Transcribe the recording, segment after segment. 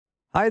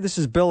Hi, this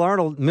is Bill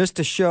Arnold. Missed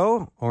a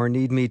show or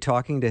need me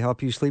talking to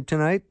help you sleep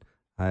tonight?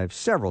 I have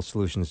several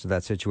solutions to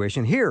that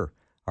situation. Here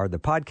are the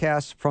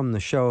podcasts from the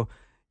show.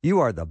 You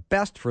are the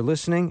best for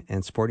listening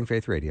and supporting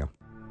Faith Radio.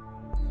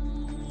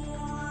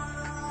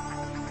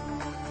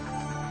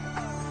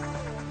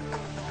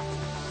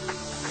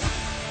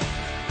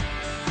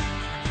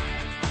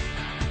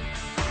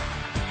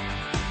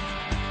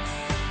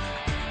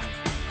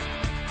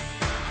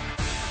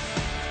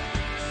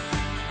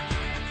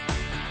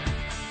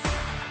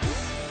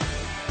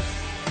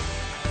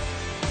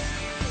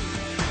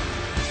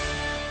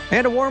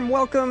 And a warm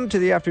welcome to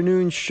the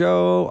afternoon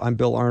show. I'm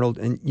Bill Arnold.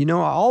 And, you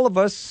know, all of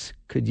us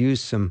could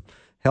use some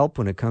help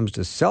when it comes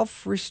to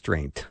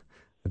self-restraint.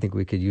 I think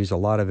we could use a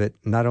lot of it,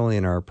 not only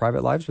in our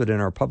private lives, but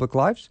in our public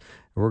lives.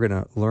 We're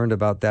going to learn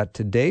about that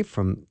today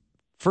from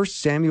 1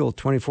 Samuel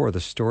 24, the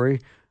story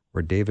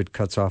where David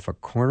cuts off a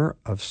corner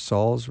of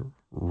Saul's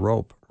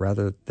rope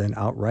rather than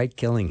outright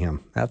killing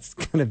him. That's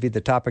going to be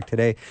the topic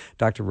today.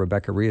 Dr.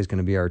 Rebecca Rhee is going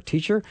to be our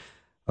teacher.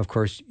 Of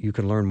course, you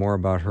can learn more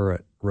about her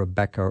at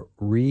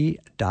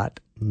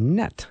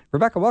RebeccaRhee.net.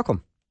 Rebecca,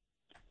 welcome.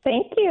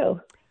 Thank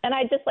you. And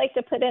I'd just like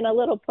to put in a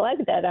little plug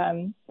that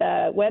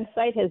the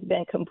website has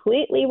been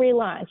completely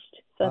relaunched.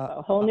 So it's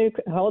a whole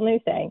new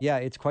thing. Yeah,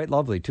 it's quite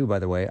lovely, too, by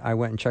the way. I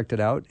went and checked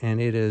it out,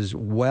 and it is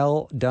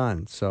well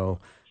done. So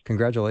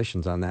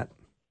congratulations on that.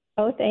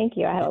 Oh, thank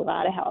you. I had a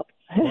lot of help.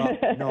 Well,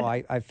 no,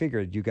 I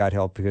figured you got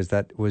help because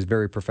that was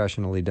very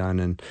professionally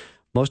done, and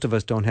most of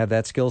us don't have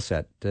that skill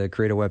set to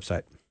create a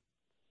website.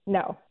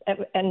 No,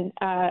 and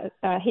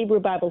Hebrew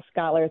Bible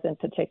scholars in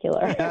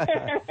particular.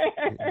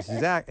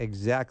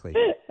 Exactly.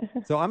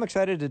 So I'm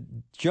excited to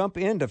jump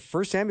into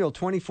 1 Samuel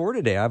 24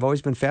 today. I've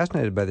always been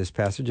fascinated by this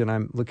passage, and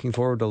I'm looking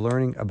forward to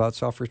learning about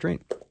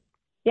self-restraint.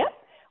 Yep.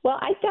 Well,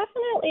 I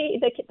definitely,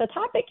 the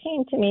topic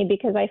came to me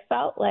because I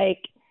felt like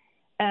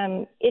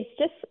it's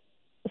just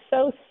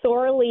so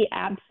sorely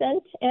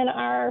absent in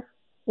our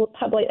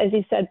public, as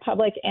you said,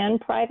 public and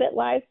private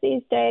lives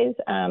these days.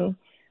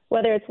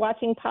 Whether it's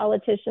watching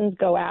politicians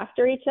go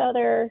after each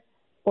other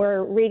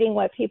or reading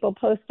what people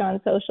post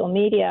on social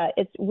media,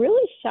 it's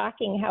really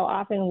shocking how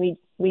often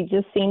we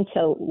just seem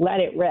to let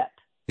it rip,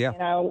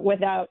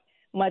 without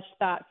much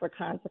thought for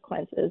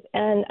consequences.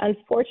 And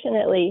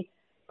unfortunately,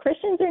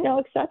 Christians are no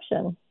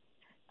exception.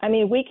 I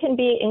mean, we can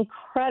be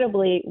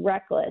incredibly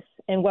reckless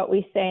in what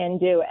we say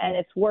and do, and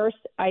it's worse,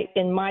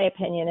 in my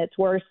opinion, it's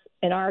worse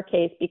in our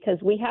case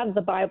because we have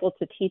the Bible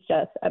to teach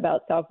us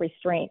about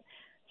self-restraint,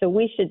 so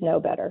we should know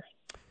better.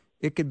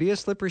 It could be a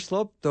slippery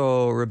slope,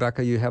 though,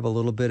 Rebecca. You have a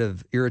little bit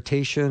of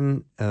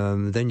irritation,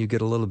 then you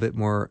get a little bit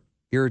more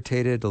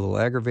irritated, a little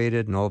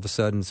aggravated, and all of a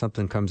sudden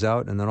something comes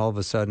out, and then all of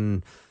a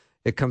sudden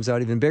it comes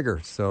out even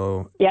bigger.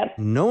 So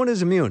No one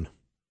is immune.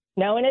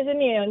 No one is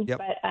immune,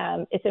 but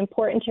it's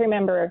important to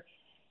remember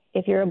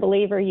if you're a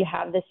believer, you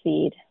have the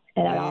seed,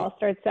 and it all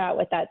starts out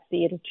with that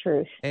seed of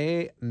truth.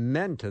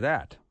 Amen to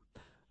that.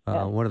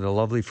 One of the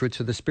lovely fruits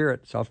of the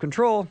Spirit,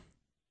 self-control.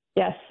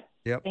 Yes.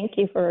 Yep. Thank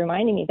you for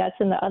reminding me. That's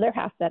in the other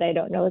half that I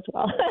don't know as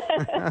well.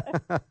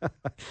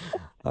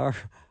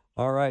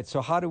 All right. So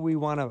how do we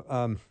want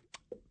to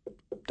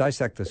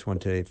dissect this one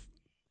today?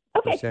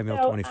 Okay.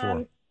 Samuel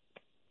 24.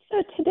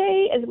 So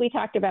today, as we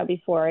talked about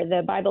before,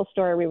 the Bible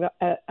story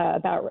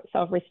about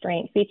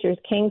self-restraint features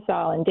King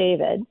Saul and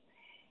David.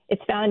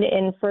 It's found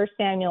in 1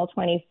 Samuel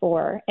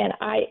 24. And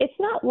it's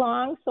not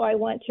long, so I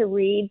want to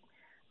read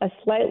a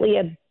slightly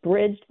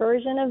abridged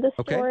version of the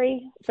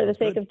story for the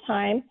sake of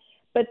time.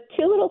 But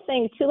two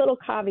little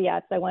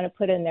caveats I want to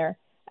put in there.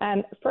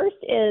 First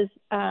is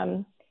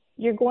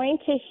you're going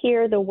to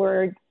hear the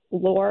word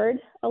Lord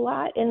a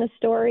lot in the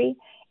story.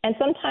 And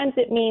sometimes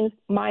it means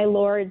my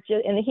Lord.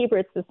 In the Hebrew,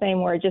 it's the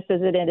same word just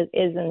as it is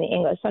in the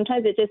English.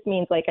 Sometimes it just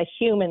means like a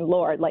human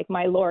Lord, like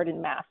my Lord and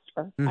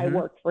Master. I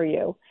work for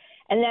you.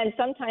 And then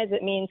sometimes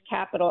it means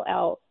capital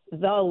L,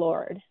 the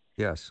Lord.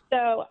 Yes.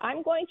 So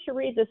I'm going to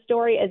read the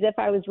story as if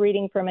I was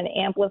reading from an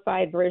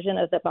amplified version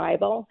of the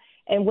Bible.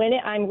 And when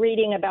I'm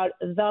reading about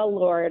the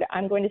Lord,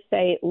 I'm going to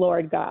say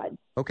Lord God.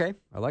 Okay,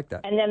 I like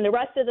that. And then the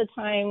rest of the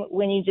time,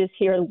 when you just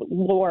hear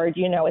Lord,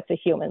 you know it's a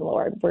human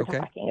Lord we're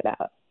talking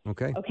about.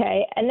 Okay.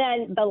 Okay, and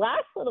then the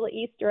last little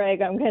Easter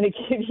egg I'm going to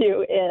give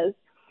you is,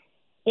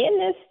 in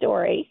this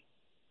story,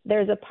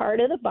 there's a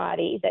part of the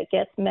body that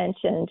gets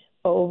mentioned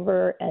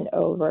over and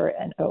over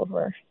and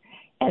over.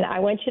 And I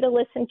want you to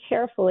listen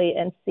carefully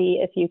and see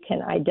if you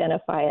can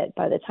identify it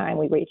by the time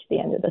we reach the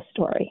end of the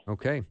story.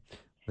 Okay.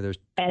 Well,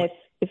 and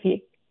if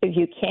you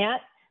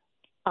can't,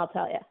 I'll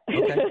tell you.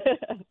 Okay.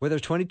 Well,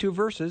 there's 22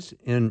 verses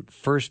in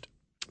 1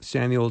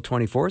 Samuel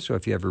 24. So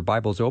if you have your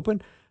Bibles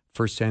open,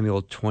 1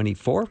 Samuel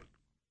 24.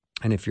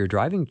 And if you're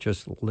driving,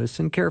 just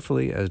listen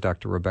carefully as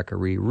Dr. Rebecca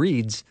Rhee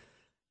reads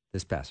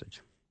this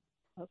passage.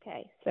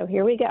 Okay, so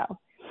here we go.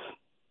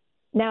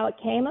 Now it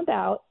came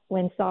about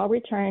when Saul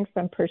returned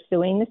from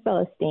pursuing the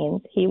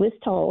Philistines, he was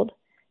told,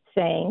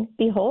 saying,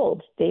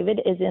 "Behold, David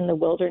is in the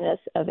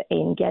wilderness of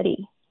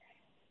En-Gedi."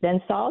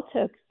 Then Saul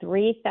took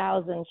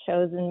 3,000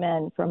 chosen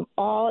men from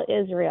all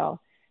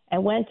Israel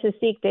and went to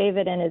seek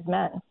David and his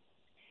men.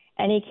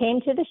 And he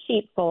came to the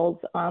sheepfolds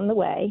on the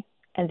way,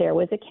 and there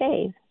was a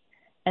cave.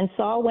 And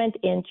Saul went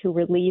in to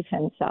relieve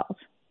himself.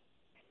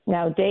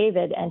 Now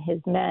David and his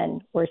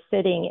men were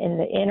sitting in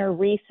the inner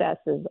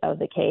recesses of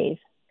the cave.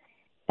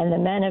 And the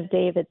men of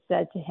David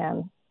said to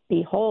him,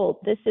 Behold,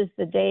 this is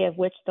the day of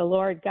which the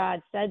Lord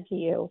God said to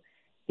you,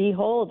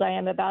 Behold, I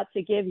am about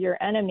to give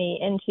your enemy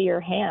into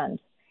your hand,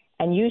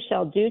 and you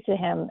shall do to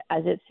him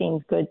as it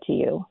seems good to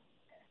you.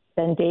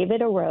 Then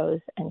David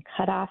arose and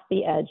cut off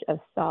the edge of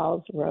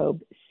Saul's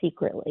robe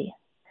secretly.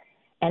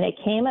 And it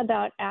came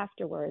about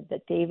afterward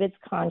that David's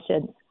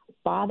conscience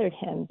bothered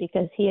him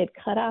because he had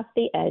cut off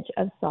the edge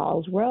of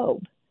Saul's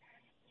robe.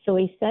 So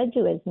he said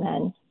to his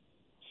men,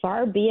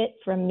 Far be it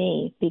from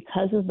me,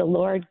 because of the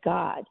Lord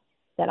God,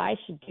 that I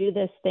should do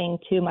this thing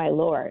to my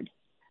Lord,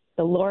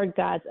 the Lord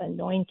God's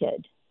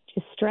anointed,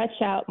 to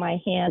stretch out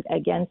my hand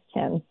against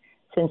him,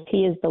 since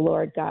he is the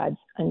Lord God's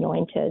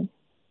anointed.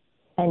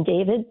 And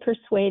David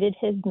persuaded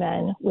his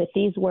men with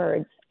these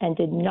words and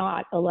did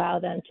not allow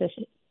them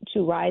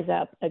to rise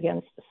up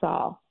against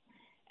Saul.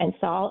 And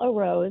Saul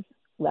arose,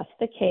 left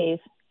the cave,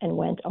 and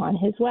went on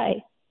his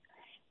way.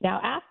 Now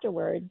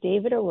afterward,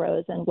 David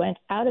arose and went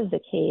out of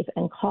the cave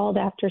and called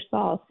after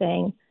Saul,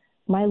 saying,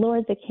 My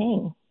lord the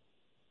king.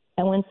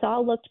 And when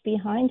Saul looked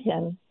behind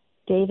him,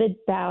 David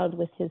bowed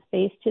with his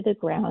face to the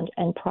ground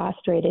and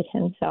prostrated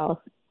himself.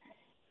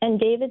 And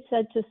David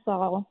said to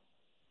Saul,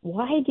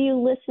 Why do you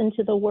listen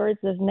to the words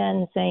of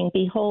men, saying,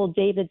 Behold,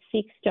 David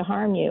seeks to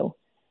harm you?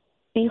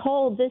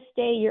 Behold, this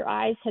day your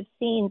eyes have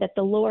seen that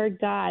the Lord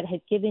God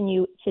had given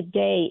you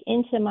today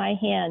into my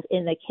hand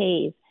in the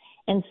cave.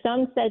 And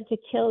some said to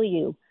kill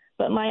you,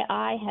 but my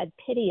eye had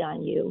pity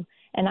on you.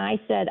 And I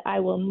said, I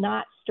will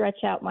not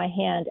stretch out my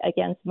hand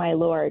against my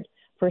Lord,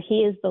 for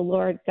he is the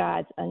Lord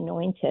God's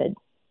anointed.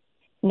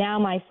 Now,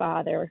 my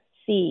father,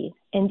 see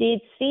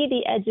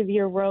the edge of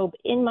your robe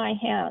in my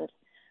hand,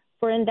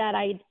 for in that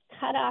I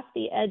cut off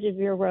the edge of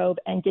your robe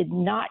and did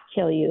not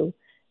kill you.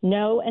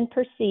 Know and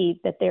perceive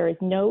that there is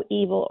no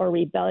evil or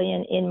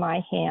rebellion in my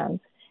hands,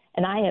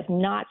 and I have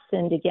not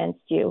sinned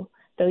against you,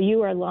 though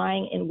you are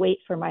lying in wait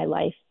for my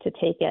life to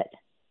take it.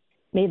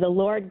 May the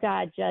Lord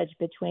God judge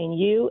between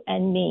you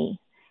and me,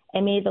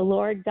 and may the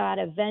Lord God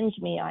avenge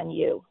me on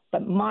you,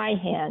 but my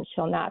hand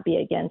shall not be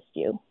against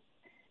you.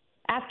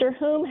 After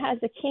whom has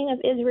the king of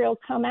Israel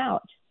come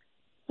out?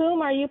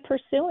 Whom are you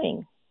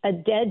pursuing? A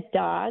dead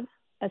dog?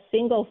 A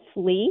single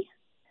flea?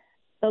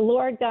 The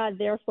Lord God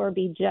therefore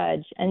be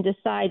judge and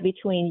decide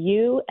between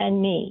you and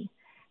me,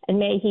 and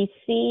may he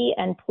see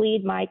and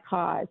plead my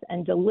cause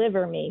and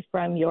deliver me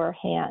from your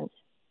hand.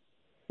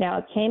 Now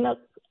it came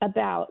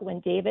about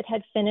when David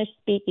had finished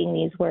speaking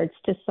these words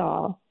to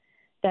Saul,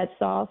 that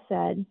Saul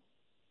said,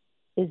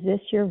 Is this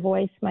your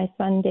voice, my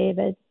son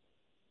David?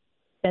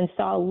 Then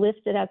Saul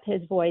lifted up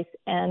his voice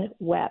and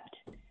wept.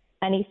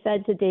 And he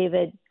said to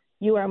David,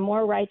 You are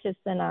more righteous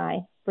than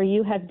I, for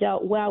you have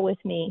dealt well with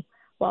me,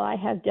 while I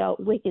have dealt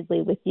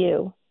wickedly with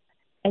you.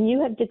 And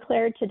you have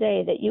declared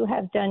today that you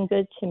have done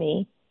good to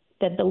me,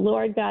 that the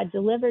Lord God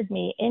delivered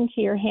me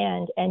into your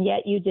hand, and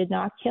yet you did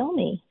not kill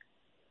me.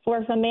 For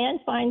if a man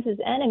finds his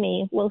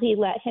enemy, will he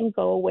let him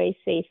go away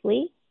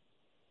safely?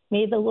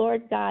 May the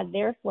Lord God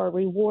therefore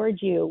reward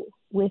you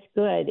with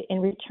good in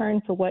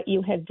return for what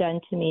you have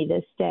done to me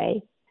this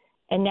day.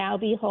 And now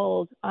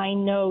behold, I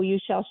know you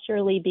shall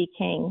surely be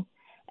king,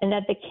 and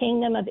that the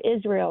kingdom of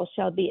Israel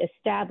shall be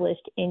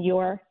established in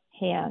your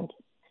hand.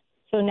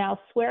 So now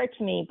swear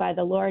to me by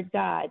the Lord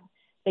God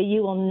that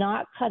you will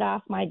not cut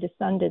off my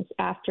descendants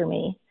after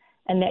me,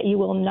 and that you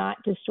will not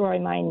destroy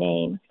my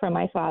name from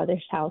my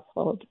father's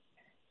household.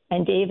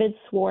 And David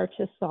swore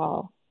to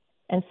Saul,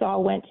 and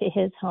Saul went to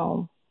his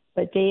home,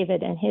 but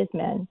David and his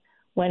men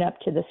went up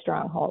to the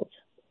strongholds.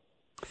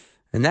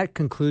 And that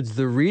concludes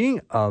the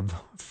reading of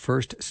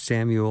 1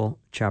 Samuel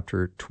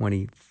chapter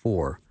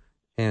 24.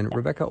 And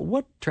Rebecca,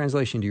 what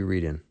translation do you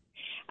read in?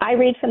 I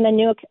read from the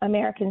New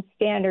American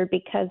Standard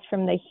because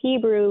from the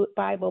Hebrew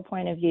Bible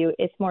point of view,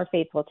 it's more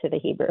faithful to the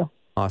Hebrew.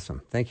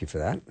 Awesome. Thank you for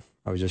that.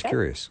 I was just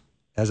curious,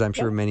 as I'm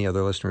sure many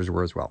other listeners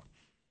were as well.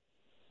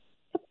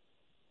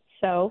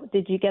 So,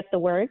 did you get the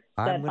word,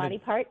 body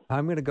part?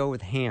 I'm going to go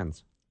with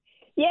hands.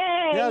 Yay!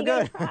 Yeah,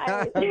 good.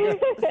 I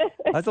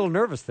was a little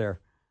nervous there.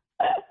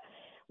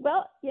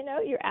 Well,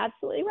 you're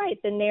absolutely right.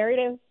 The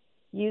narrative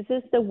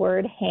uses the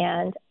word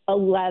hand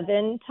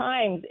 11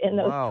 times in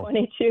those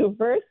 22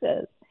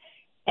 verses.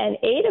 And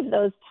 8 of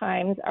those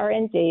times are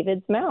in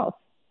David's mouth.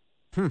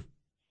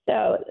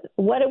 So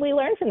what do we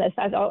learn from this?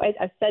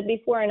 I've said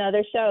before in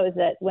other shows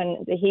that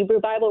when the Hebrew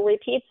Bible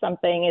repeats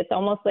something, it's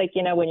almost like,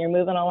 when you're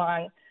moving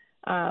along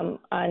on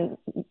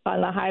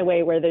the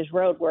highway where there's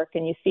road work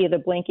and you see the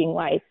blinking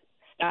lights,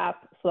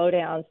 stop, slow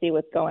down, see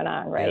what's going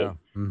on, right? Yeah.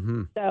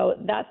 Mm-hmm. So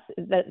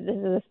this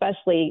is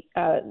especially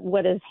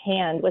what is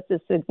hand, what's the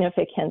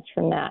significance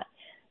from that?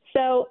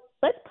 So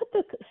let's put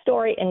the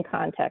story in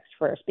context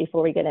first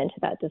before we get into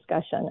that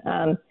discussion.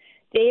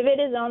 David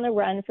is on the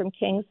run from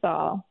King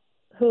Saul,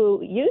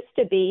 who used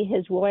to be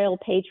his royal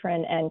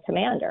patron and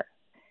commander.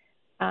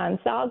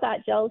 Saul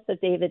got jealous of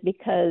David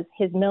because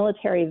his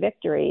military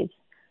victories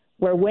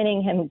were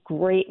winning him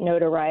great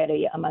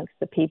notoriety amongst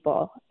the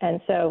people.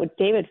 And so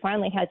David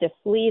finally had to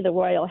flee the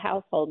royal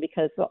household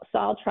because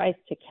Saul tries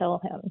to kill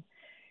him.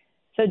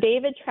 So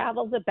David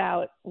travels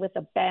about with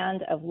a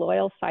band of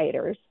loyal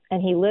fighters,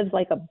 and he lives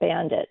like a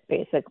bandit,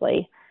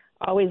 basically,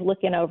 always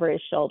looking over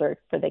his shoulder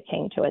for the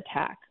king to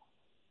attack.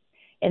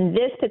 In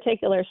this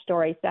particular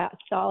story,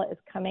 Saul is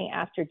coming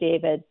after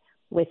David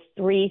with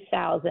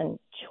 3,000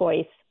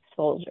 choice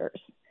soldiers.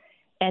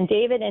 And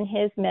David and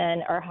his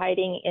men are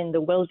hiding in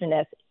the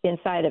wilderness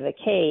inside of a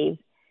cave.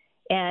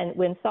 And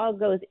when Saul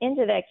goes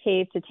into that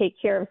cave to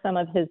take care of some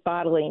of his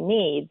bodily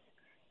needs,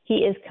 he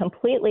is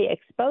completely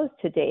exposed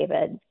to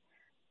David.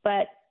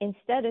 But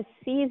instead of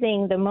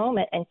seizing the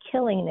moment and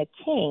killing the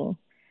king,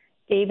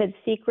 David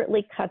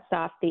secretly cuts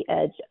off the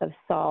edge of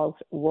Saul's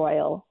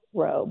royal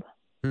robe.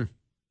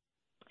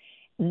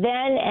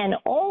 Then and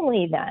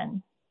only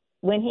then,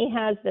 when he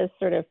has this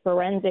sort of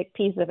forensic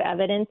piece of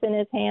evidence in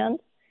his hand,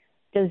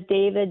 does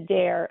David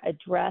dare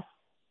address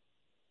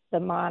the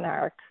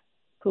monarch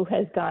who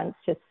has gone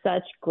to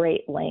such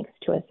great lengths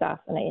to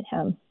assassinate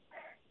him.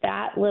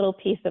 That little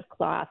piece of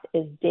cloth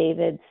is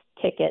David's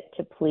ticket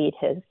to plead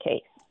his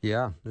case.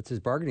 Yeah, that's his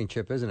bargaining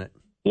chip, isn't it?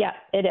 Yeah,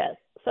 it is.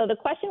 So the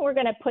question we're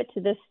going to put to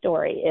this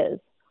story is,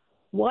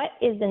 what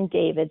is in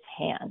David's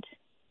hand?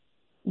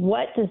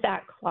 What does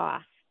that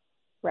cloth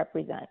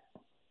represent?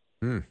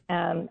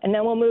 And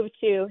then we'll move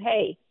to,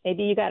 hey,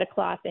 maybe you got a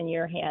cloth in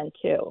your hand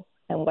too.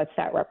 And what's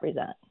that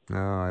represent? Oh,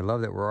 I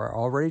love that. We're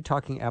already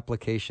talking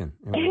application,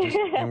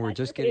 and we're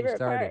just getting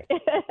started.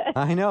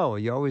 I know.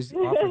 You always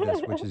offer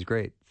this, which is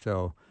great.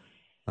 So,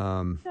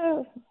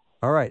 all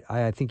right.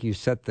 I think you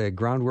set the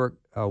groundwork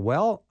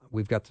well.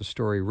 We've got the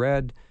story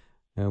read,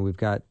 and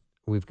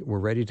we're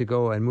ready to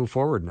go and move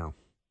forward now.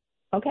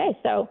 Okay.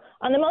 So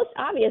on the most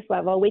obvious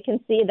level, we can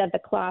see that the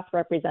cloth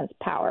represents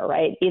power,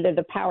 right? Either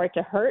the power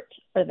to hurt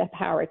or the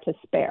power to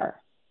spare.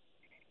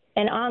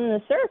 And on the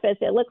surface,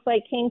 it looks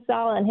like King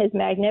Saul and his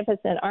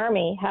magnificent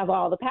army have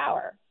all the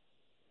power.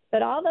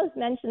 But all those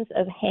mentions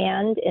of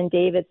hand in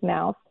David's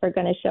mouth are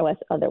going to show us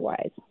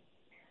otherwise.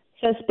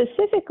 So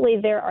specifically,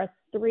 there are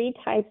 3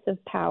 types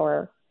of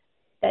power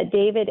that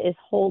David is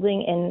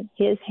holding in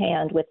his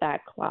hand with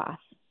that cloth.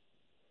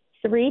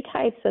 3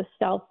 types of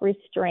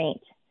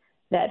self-restraint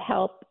that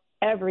help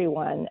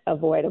everyone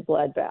avoid a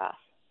bloodbath.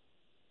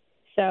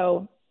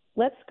 So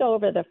let's go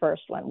over the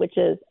first one, which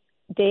is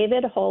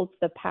David holds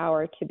the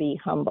power to be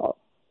humble.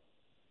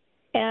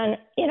 And,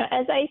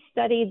 as I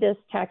studied this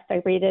text,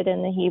 I read it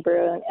in the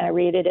Hebrew and I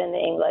read it in the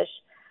English.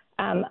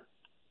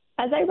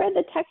 As I read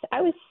the text,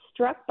 I was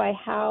struck by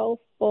how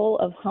full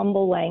of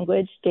humble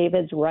language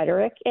David's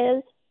rhetoric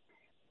is.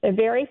 The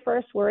very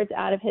first words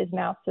out of his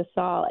mouth to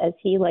Saul as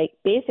he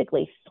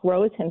basically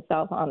throws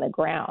himself on the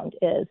ground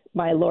is,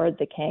 "My Lord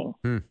the King,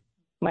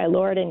 my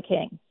Lord and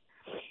King."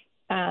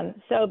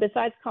 So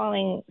besides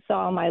calling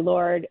Saul my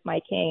Lord,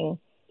 my King,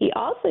 he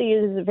also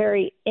uses a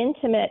very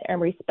intimate and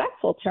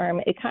respectful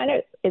term. It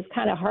is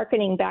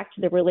hearkening back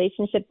to the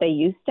relationship they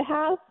used to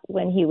have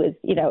when he was,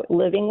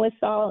 living with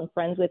Saul and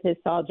friends with his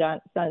son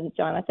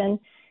Jonathan.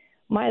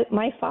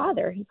 My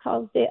father, he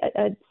calls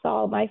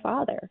Saul my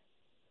father.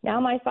 Now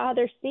my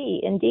father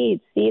see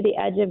the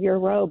edge of your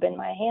robe in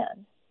my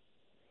hand.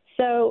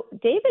 So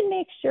David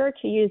makes sure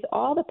to use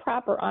all the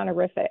proper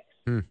honorifics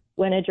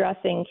when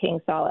addressing King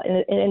Saul,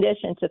 in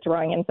addition to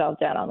throwing himself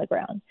down on the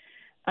ground.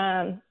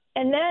 And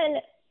then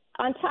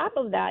on top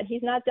of that,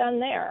 he's not done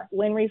there.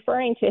 When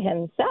referring to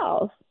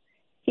himself,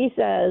 he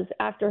says,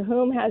 "After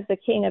whom has the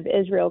king of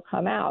Israel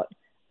come out?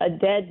 A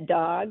dead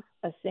dog,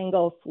 a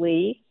single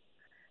flea?"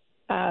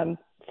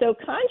 So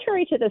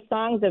contrary to the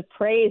songs of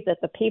praise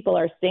that the people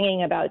are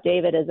singing about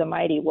David as a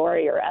mighty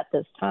warrior at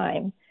this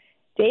time,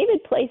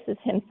 David places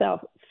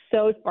himself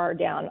so far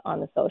down on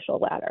the social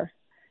ladder.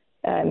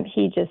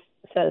 He just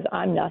says,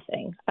 "I'm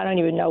nothing. I don't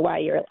even know why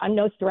I'm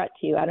no threat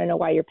to you. I don't know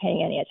why you're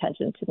paying any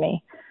attention to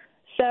me."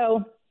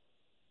 So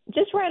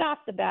just right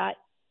off the bat,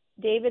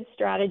 David's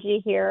strategy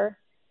here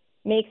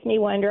makes me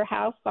wonder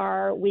how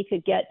far we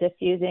could get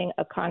diffusing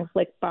a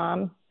conflict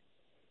bomb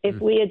if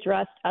we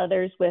addressed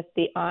others with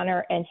the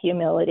honor and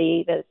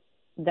humility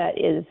that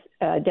is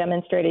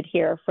demonstrated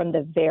here from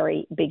the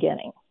very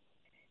beginning.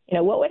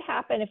 What would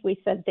happen if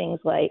we said things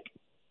like,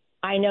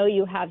 "I know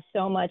you have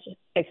so much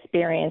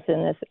experience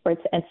in this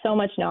and so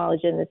much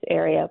knowledge in this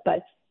area,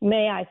 but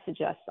may I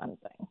suggest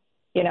something?"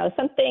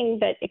 Something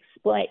that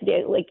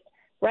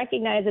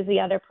recognizes the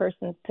other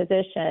person's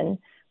position,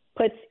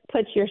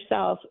 puts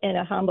yourself in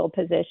a humble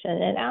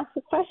position, and asks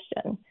the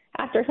question,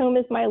 "After whom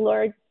is my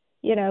Lord,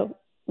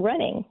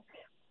 running?"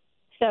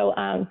 So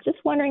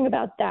just wondering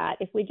about that,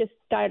 if we just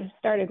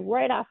started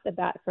right off the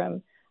bat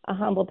from a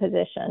humble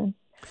position.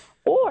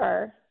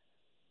 Or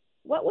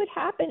what would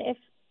happen if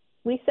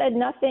we said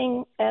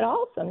nothing at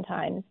all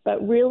sometimes,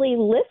 but really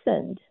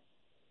listened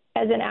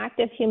as an act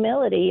of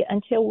humility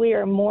until we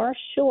are more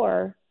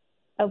sure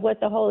of what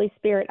the Holy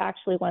Spirit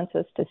actually wants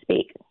us to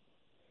speak?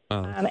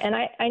 And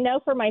I know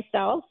for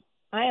myself,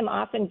 I am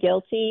often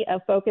guilty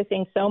of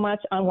focusing so much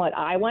on what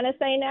I want to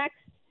say next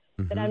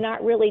that I'm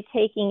not really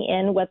taking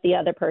in what the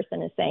other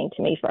person is saying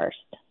to me first.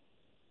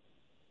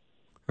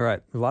 All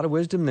right. A lot of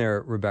wisdom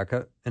there,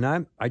 Rebecca. And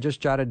I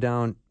just jotted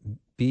down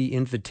be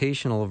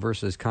invitational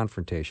versus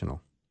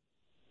confrontational.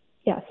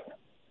 Yes.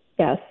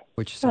 Yes.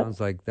 Which sounds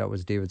like that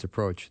was David's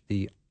approach.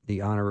 The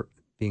honor,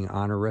 being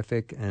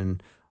honorific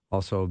and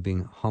also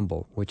being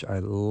humble, which I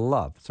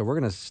love. So we're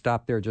going to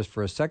stop there just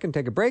for a second,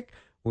 take a break.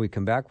 When we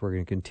come back, we're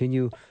going to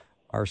continue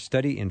our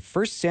study in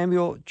 1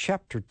 Samuel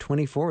chapter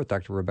 24 with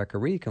Dr. Rebecca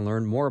Rhee. You can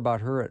learn more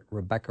about her at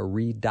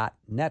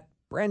RebeccaRhee.net.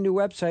 Brand new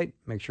website.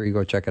 Make sure you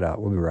go check it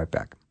out. We'll be right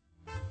back.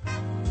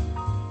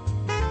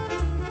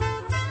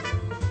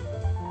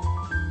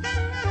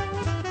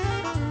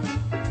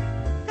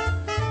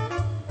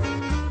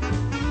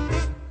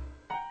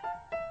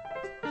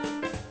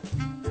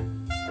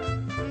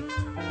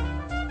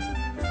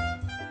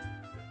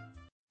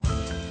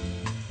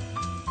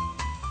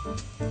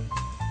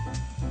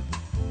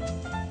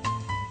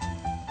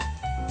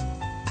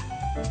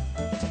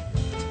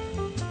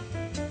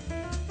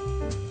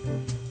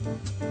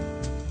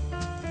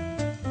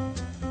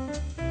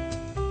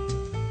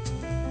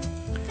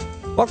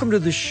 Welcome to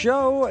the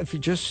show. If you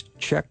just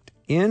checked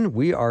in,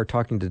 we are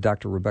talking to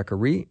Dr. Rebecca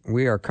Rhee.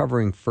 We are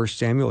covering 1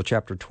 Samuel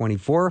chapter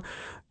 24,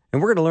 and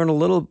we're going to learn a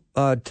little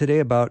today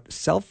about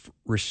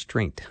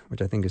self-restraint,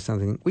 which I think is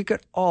something we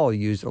could all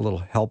use a little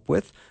help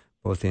with,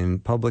 both in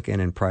public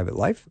and in private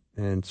life.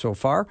 And so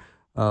far,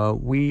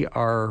 we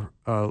are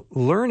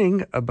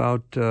learning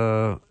about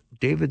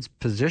David's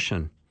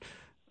position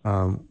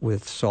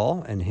with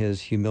Saul and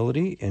his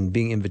humility and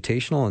being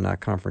invitational and not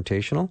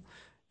confrontational.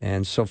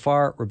 And so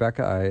far,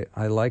 Rebecca,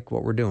 I like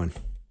what we're doing.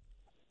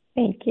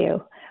 Thank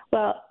you.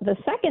 Well, the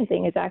second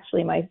thing is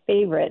actually my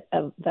favorite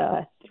of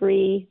the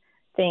three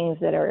things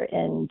that are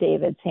in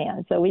David's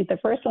hand. So the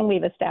first one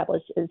we've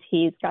established is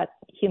he's got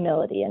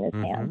humility in his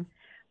hand.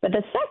 But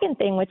the second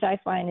thing, which I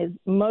find is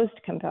most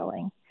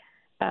compelling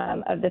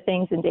of the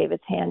things in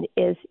David's hand,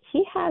 is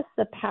he has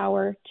the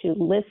power to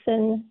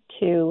listen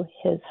to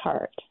his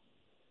heart.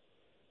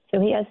 So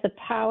he has the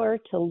power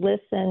to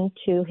listen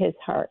to his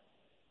heart.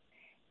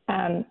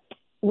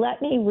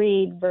 Let me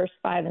read verse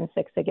 5 and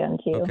 6 again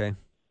to you. Okay.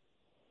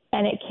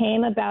 And it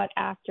came about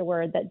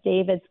afterward that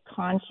David's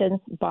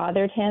conscience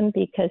bothered him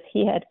because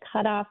he had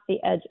cut off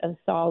the edge of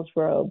Saul's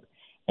robe.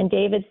 And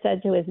David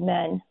said to his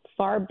men,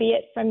 "Far be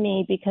it from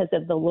me because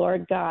of the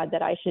Lord God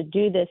that I should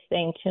do this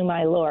thing to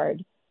my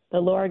Lord, the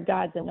Lord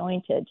God's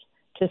anointed,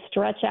 to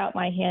stretch out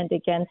my hand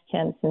against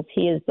him since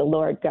he is the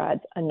Lord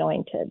God's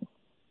anointed."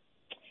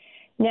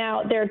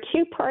 Now, there are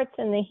two parts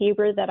in the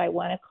Hebrew that I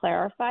want to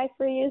clarify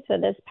for you. So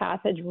this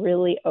passage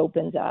really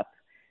opens up,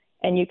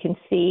 and you can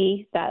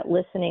see that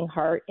listening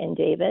heart in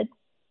David.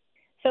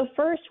 So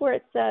first, where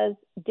it says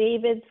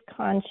David's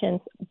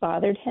conscience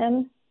bothered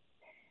him,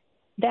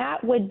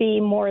 that would be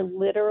more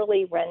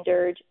literally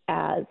rendered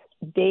as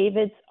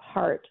David's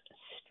heart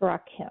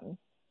struck him.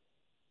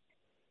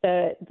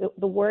 The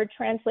word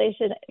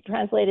translated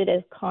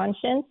as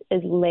conscience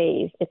is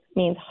lave. It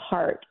means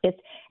heart.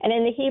 And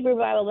in the Hebrew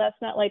Bible,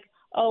 that's not like,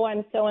 oh,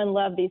 I'm so in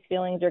love, these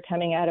feelings are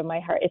coming out of my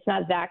heart. It's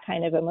not that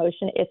kind of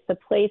emotion. It's the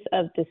place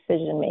of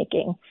decision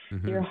making.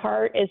 Your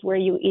heart is where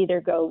you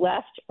either go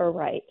left or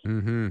right.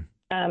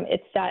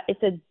 It's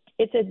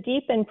a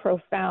deep and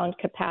profound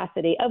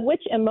capacity of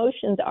which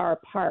emotions are a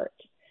part.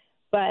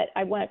 But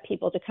I want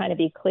people to kind of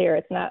be clear.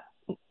 It's not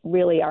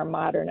really our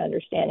modern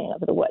understanding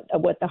of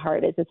what the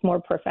heart is. It's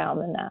more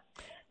profound than that.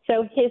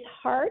 So his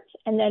heart,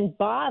 and then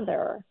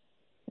bother.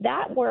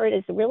 That word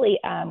is really,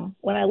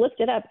 when I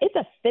looked it up, it's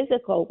a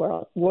physical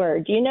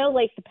word. You know,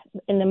 like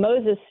in the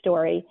Moses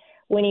story,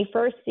 when he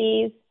first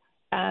sees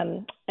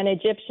an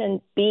Egyptian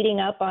beating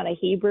up on a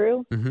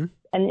Hebrew, and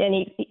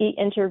then he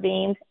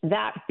intervenes,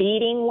 that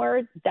beating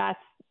word,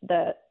 that's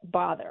the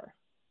bother.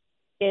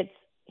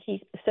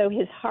 So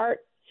his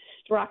heart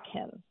struck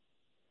him.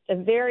 It's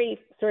a very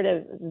sort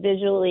of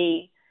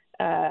visually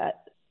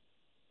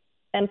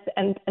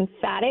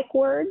emphatic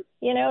word,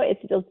 you know,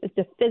 it's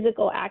a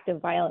physical act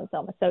of violence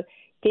almost. So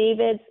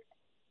David's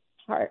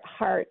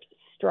heart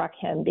struck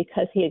him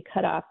because he had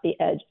cut off the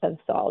edge of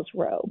Saul's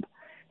robe.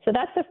 So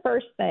that's the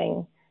first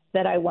thing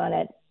that I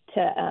wanted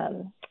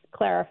to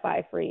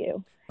clarify for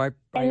you. I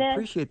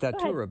appreciate that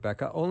too,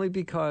 Rebecca, only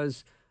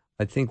because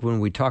I think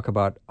when we talk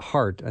about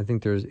heart, I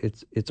think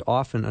it's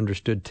often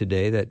understood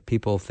today that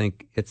people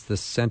think it's the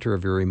center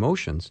of your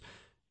emotions,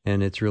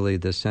 and it's really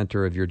the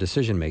center of your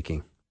decision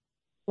making.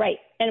 Right.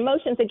 And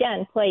emotions,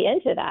 again, play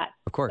into that.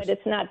 Of course. But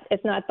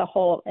it's not the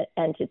whole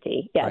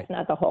entity. Yeah, right. It's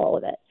not the whole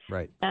of it.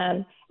 Right.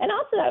 And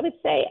also I would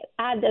say,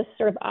 add this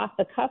sort of off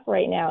the cuff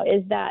right now,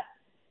 is that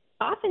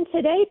often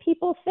today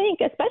people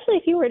think, especially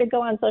if you were to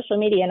go on social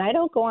media, and I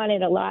don't go on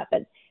it a lot,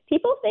 but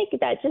people think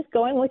that just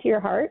going with your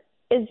heart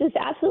is just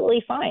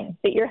absolutely fine,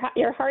 that your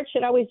heart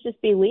should always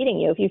just be leading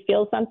you. If you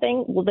feel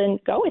something, well, then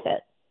go with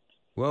it.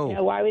 Whoa. You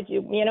know, why would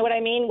you know what I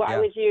mean? Why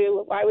would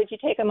you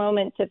take a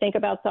moment to think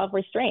about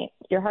self-restraint?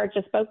 Your heart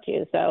just spoke to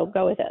you, so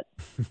go with it.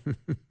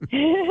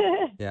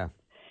 Yeah.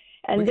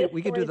 And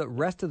we could do the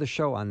rest of the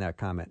show on that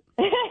comment.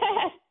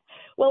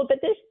 Well, but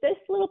this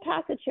little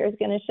passage here is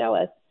going to show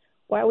us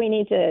why we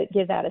need to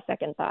give that a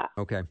second thought.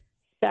 Okay.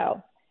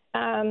 So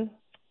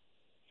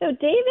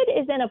David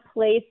is in a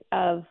place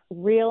of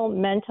real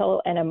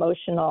mental and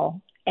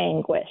emotional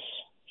anguish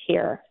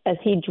here as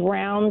he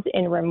drowns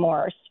in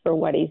remorse for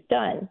what he's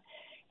done.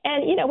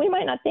 And, we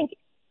might not think,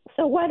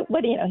 so what,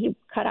 he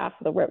cut off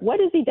the word. What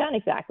has he done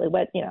exactly?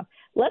 Let's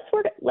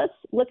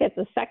look at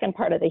the second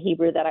part of the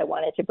Hebrew that I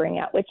wanted to bring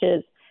out, which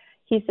is,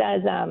 he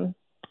says,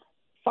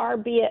 far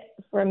be it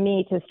from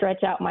me to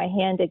stretch out my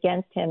hand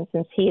against him,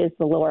 since he is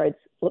the Lord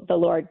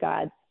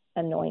God's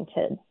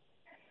anointed.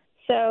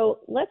 So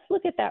let's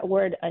look at that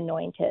word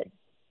anointed.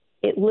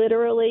 It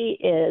literally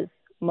is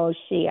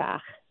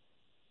Moshiach,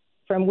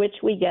 from which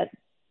we get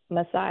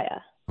Messiah.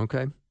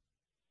 Okay.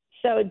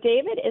 So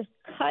David is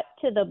cut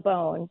to the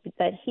bone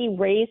that he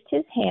raised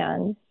his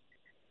hand,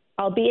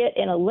 albeit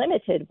in a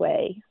limited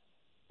way,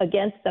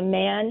 against the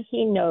man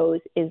he knows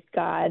is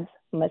God's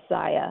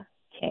Messiah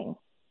King.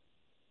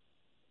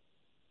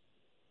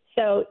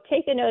 So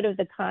take a note of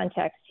the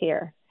context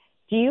here.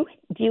 Do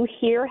you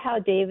hear how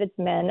David's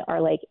men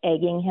are like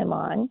egging him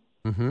on?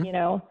 Mm-hmm.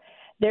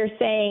 They're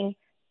saying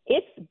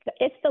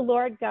it's the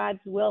Lord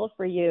God's will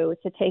for you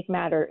to take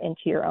matter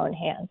into your own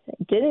hands.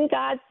 Didn't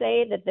God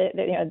say that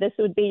this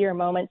would be your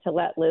moment to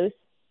let loose?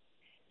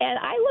 And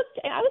I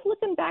was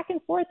looking back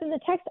and forth in the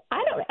text.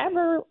 I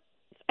never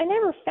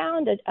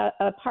found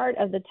a part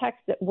of the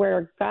text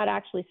where God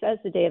actually says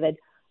to David,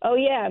 "Oh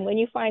yeah, and when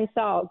you find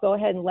Saul, go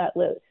ahead and let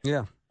loose."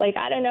 Yeah. Like,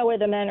 I don't know where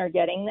the men are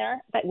getting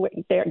they're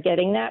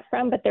getting that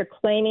from, but they're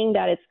claiming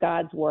that it's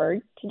God's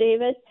word to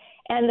David.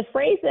 And the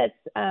phrase that's,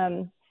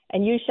 and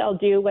you shall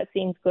do what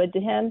seems good to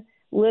him,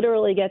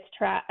 literally gets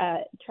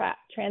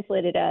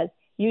translated as,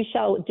 you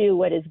shall do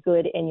what is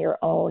good in your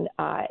own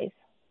eyes.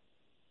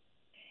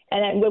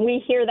 And then when we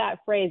hear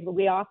that phrase,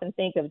 we often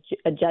think of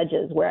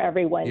Judges, where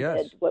everyone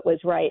did what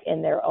was right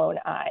in their own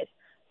eyes.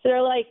 So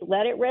they're like,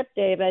 let it rip,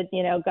 David.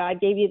 God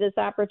gave you this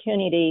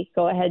opportunity.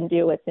 Go ahead and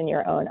do what's in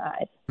your own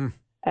eyes.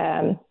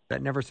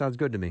 That never sounds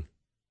good to me.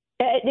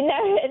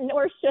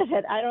 Nor should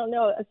it. I don't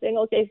know a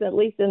single case, at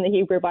least in the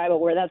Hebrew Bible,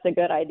 where that's a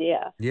good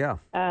idea. Yeah,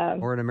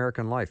 or in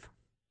American life.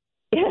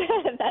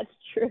 That's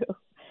true.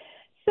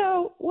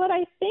 So what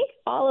I think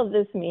all of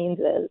this means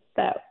is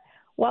that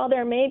while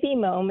there may be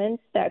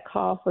moments that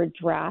call for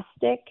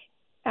drastic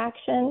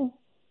action,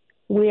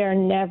 we are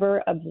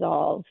never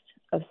absolved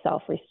of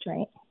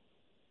self-restraint.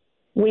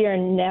 We are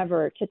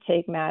never to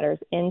take matters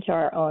into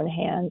our own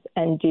hands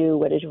and do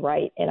what is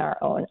right in our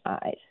own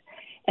eyes.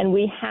 And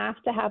we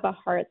have to have a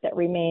heart that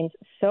remains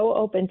so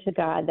open to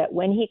God that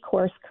when he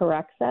course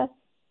corrects us,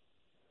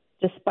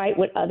 despite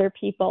what other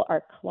people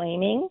are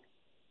claiming,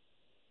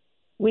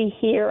 we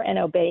hear and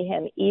obey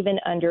him even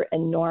under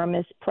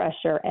enormous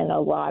pressure and a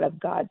lot of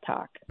God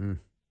talk.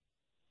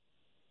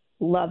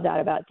 Love that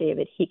about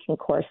David. He can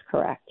course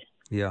correct.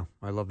 Yeah,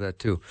 I love that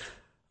too.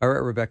 All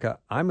right, Rebecca,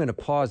 I'm going to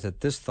pause at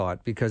this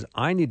thought because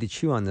I need to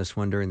chew on this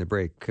one during the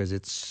break because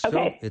it's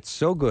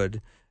so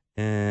good,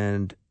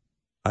 and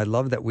I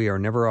love that we are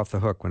never off the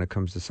hook when it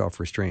comes to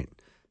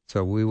self-restraint.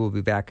 So we will be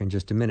back in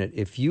just a minute.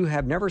 If you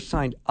have never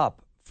signed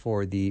up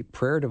for the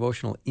prayer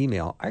devotional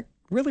email, I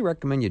really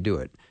recommend you do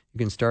it. You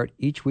can start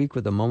each week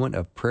with a moment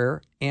of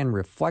prayer and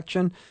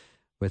reflection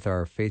with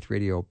our Faith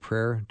Radio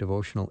prayer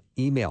devotional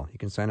email. You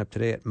can sign up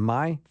today at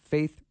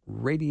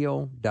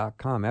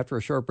myfaithradio.com. After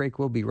a short break,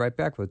 we'll be right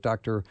back with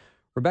Dr.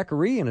 Rebecca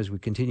Rhee, and as we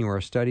continue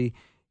our study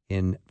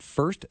in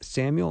 1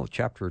 Samuel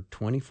chapter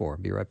 24.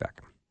 Be right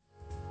back.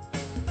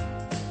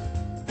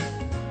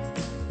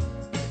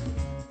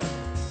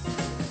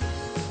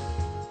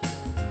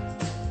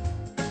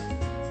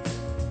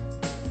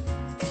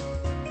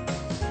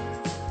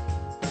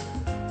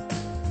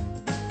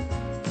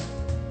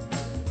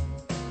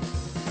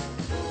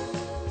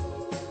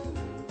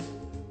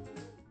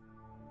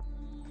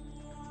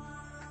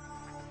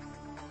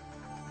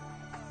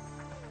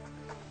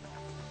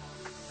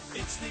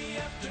 It's the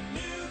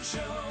afternoon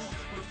show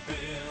with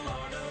Bill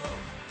Arnold.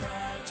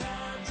 Prime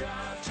time,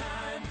 drive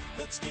time.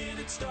 Let's get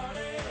it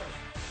started.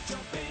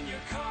 Jump in your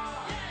car.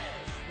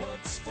 Yeah.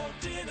 What's for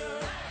dinner?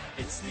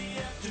 It's the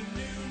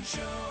afternoon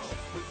show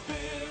with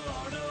Bill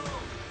Arnold.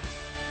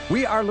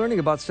 We are learning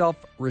about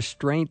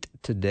self-restraint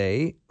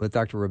today with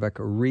Dr.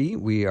 Rebecca Rhee.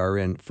 We are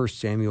in 1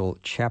 Samuel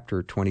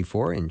chapter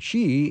 24, and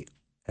she,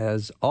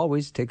 as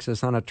always, takes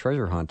us on a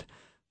treasure hunt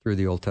through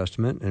the Old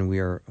Testament, and we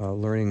are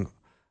learning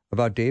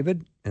about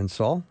David and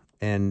Saul,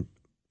 and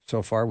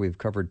so far we've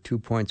covered 2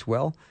 points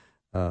well.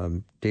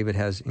 David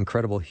has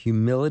incredible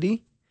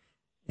humility,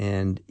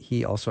 and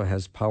he also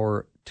has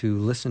power to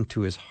listen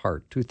to his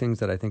heart. 2 things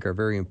that I think are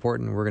very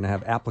important. We're going to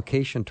have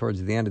application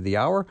towards the end of the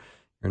hour.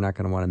 You're not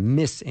going to want to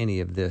miss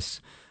any of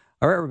this.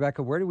 All right,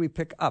 Rebecca, where do we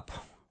pick up?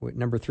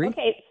 Number 3?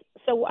 Okay,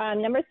 so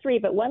number 3,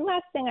 but one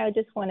last thing I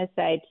just want to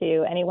say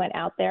to anyone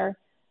out there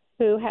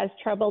who has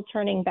trouble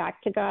turning back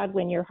to God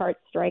when your heart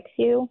strikes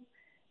you.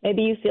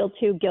 Maybe you feel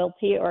too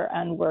guilty or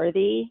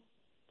unworthy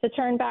to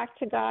turn back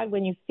to God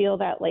when you feel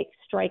that like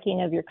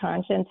striking of your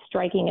conscience,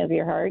 striking of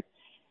your heart.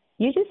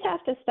 You just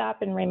have to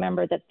stop and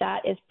remember that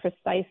that is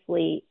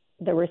precisely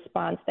the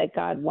response that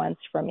God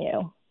wants from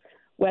you,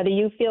 whether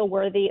you feel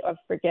worthy of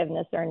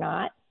forgiveness or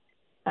not.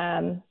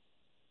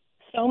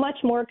 So much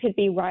more could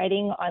be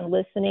riding on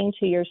listening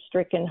to your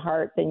stricken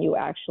heart than you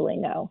actually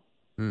know.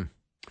 Mm.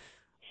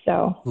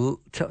 So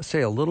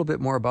say a little bit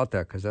more about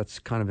that, because that's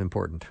kind of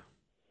important.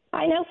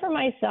 I know for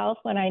myself,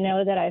 when I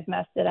know that I've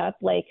messed it up,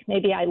 like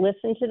maybe I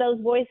listen to those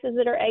voices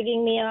that are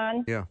egging me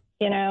on, Yeah.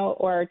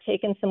 or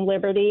taken some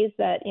liberties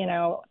that,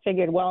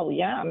 figured, well,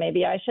 yeah,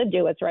 maybe I should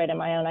do what's right in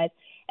my own eyes.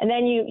 And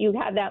then you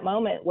have that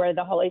moment where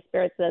the Holy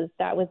Spirit says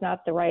that was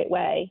not the right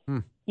way.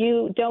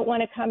 You don't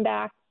want to come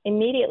back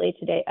immediately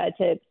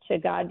to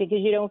God because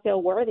you don't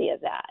feel worthy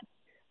of that.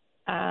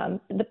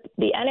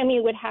 The enemy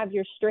would have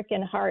your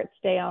stricken heart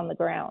stay on the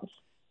ground.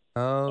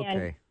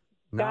 Okay.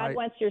 And God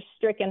wants your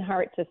stricken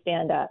heart to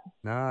stand up.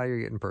 Now you're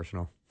getting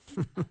personal.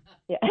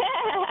 Yeah.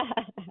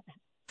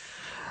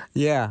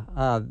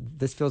 Yeah.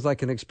 This feels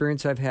like an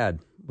experience I've had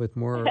with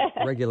more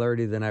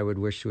regularity than I would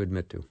wish to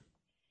admit to.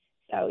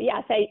 So,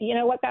 yeah, say, you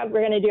know what, God,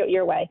 we're going to do it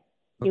your way.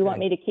 You want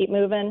me to keep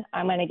moving?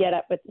 I'm going to get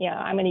up with,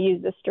 I'm going to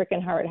use the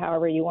stricken heart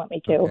however you want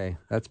me to. Okay.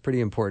 That's a pretty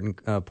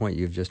important point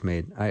you've just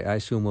made. I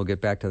assume we'll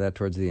get back to that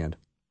towards the end.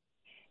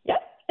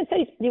 Yep. And so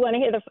you want to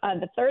hear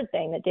the third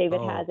thing that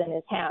David has in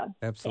his hand?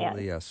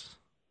 Absolutely, yes.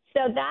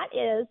 So that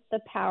is the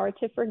power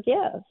to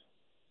forgive.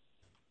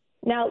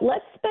 Now,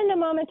 let's spend a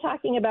moment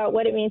talking about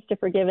what it means to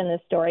forgive in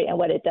this story and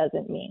what it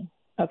doesn't mean,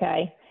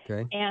 okay?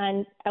 Okay.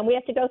 And we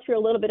have to go through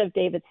a little bit of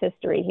David's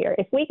history here.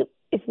 If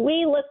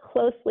we look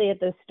closely at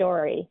this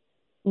story,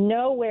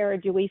 nowhere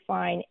do we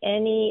find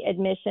any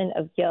admission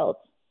of guilt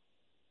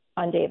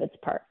on David's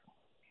part.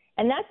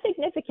 And that's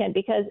significant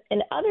because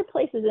in other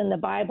places in the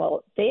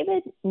Bible,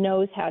 David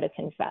knows how to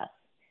confess.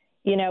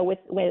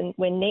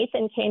 When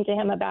Nathan came to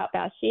him about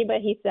Bathsheba,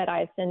 he said, I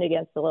have sinned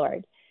against the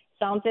Lord.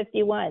 Psalm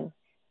 51,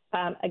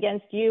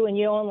 against you and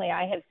you only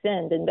I have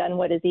sinned and done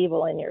what is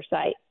evil in your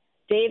sight.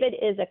 David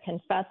is a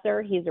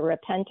confessor. He's a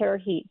repenter.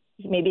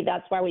 Maybe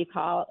that's why we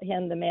call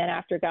him the man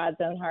after God's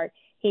own heart.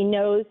 He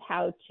knows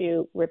how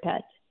to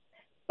repent.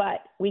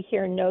 But we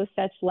hear no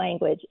such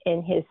language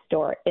in this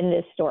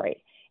story.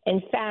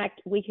 In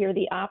fact, we hear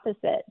the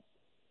opposite.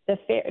 The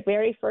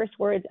very first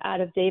words out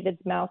of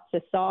David's mouth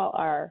to Saul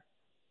are,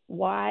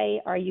 why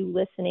are you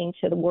listening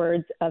to the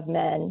words of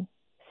men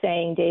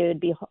saying,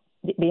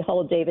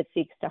 behold, David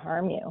seeks to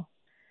harm you?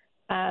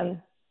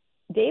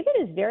 David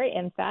is very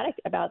emphatic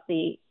about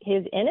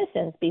his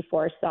innocence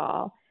before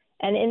Saul.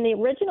 And in the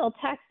original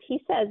text,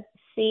 he says,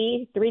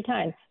 see 3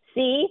 times.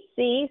 See.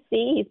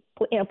 He's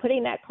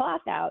putting that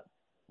cloth out.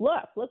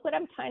 Look what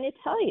I'm trying to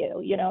tell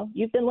you.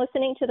 You've been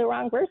listening to the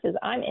wrong verses.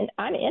 I'm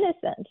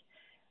innocent.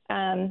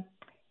 And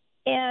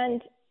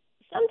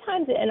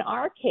sometimes in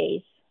our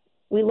case,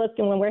 we look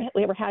and when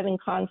we were having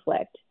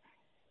conflict,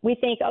 we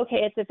think,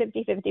 okay, it's a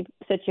 50-50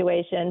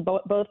 situation.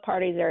 Both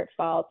parties are at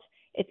fault.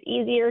 It's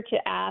easier to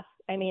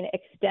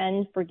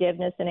extend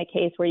forgiveness in a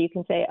case where you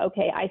can say,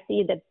 okay, I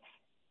see that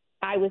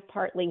I was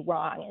partly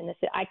wrong in this.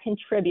 I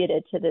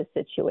contributed to this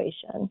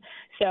situation.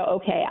 So,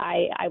 okay,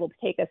 I will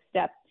take a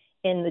step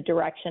in the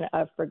direction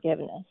of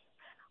forgiveness.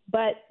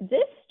 But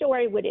this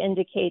story would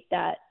indicate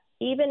that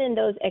even in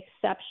those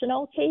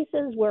exceptional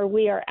cases where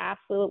we are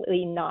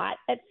absolutely not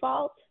at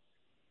fault,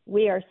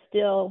 we are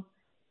still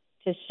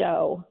to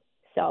show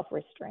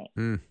self-restraint.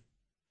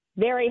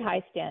 Very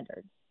high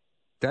standard.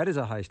 That is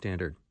a high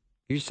standard.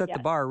 You set the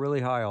bar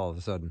really high all of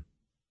a sudden.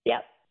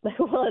 Yep.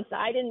 Well,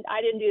 I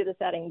didn't do the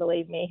setting,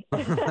 believe me.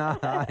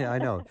 I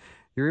know.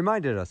 You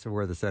reminded us of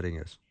where the setting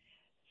is.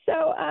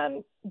 So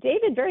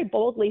David very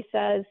boldly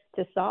says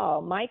to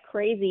Saul, my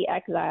crazy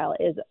exile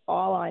is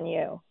all on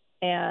you,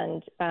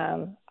 and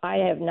I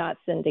have not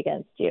sinned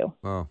against you.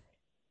 Oh.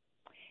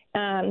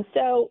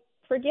 So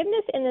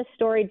forgiveness in this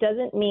story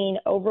doesn't mean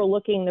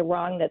overlooking the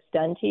wrong that's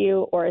done to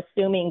you or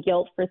assuming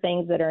guilt for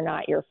things that are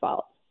not your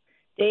fault.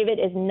 David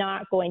is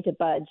not going to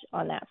budge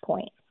on that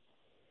point.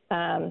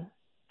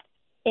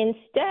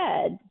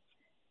 Instead,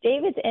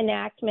 David's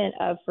enactment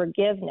of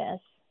forgiveness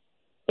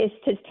is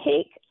to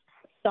take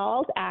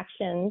Saul's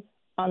actions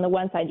on the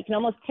one side. You can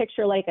almost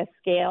picture like a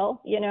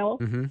scale,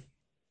 Mm-hmm.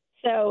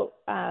 So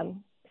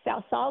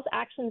Saul's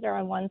actions are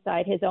on one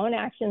side. His own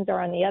actions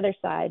are on the other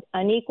side,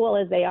 unequal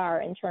as they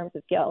are in terms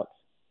of guilt.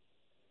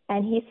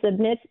 And he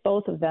submits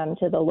both of them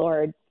to the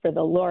Lord for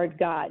the Lord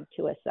God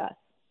to assess.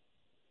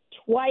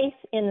 Twice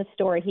in the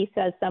story, he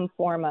says some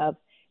form of,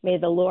 may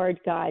the Lord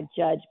God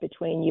judge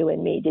between you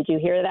and me. Did you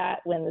hear that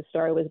when the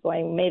story was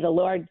going? May the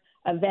Lord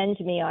avenge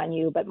me on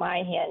you, but my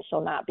hand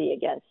shall not be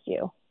against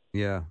you.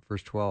 Yeah,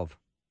 verse 12.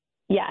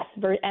 Yes,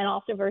 and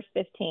also verse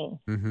 15.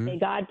 Mm-hmm. May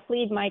God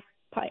plead my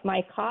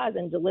cause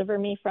and deliver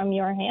me from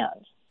your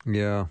hand.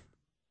 Yeah.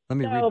 Let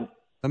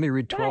me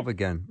read 12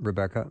 again,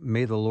 Rebecca.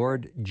 May the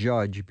Lord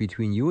judge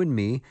between you and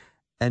me,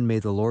 and may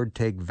the Lord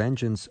take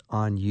vengeance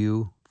on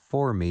you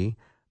for me,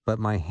 but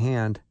my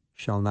hand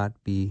shall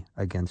not be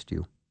against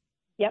you.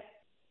 Yep,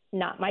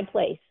 not my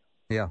place.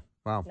 Yeah.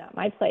 Wow. Not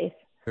my place.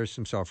 There's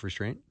some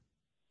self-restraint.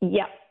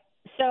 Yep.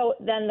 So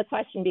then the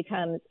question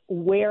becomes,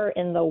 where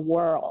in the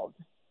world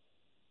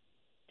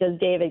does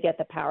David get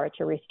the power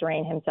to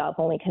restrain himself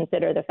when we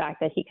consider the fact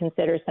that he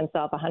considers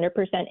himself 100%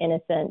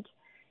 innocent?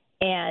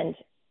 And,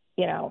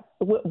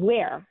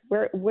 where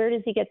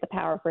does he get the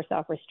power for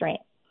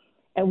self-restraint?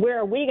 And where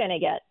are we going to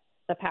get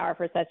the power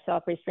for such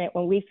self-restraint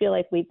when we feel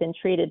like we've been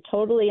treated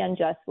totally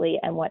unjustly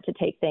and want to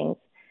take things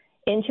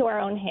into our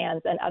own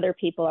hands and other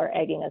people are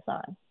egging us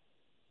on?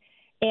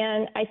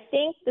 And I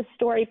think the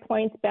story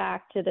points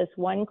back to this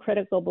one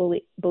critical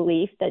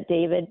belief that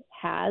David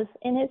has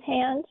in his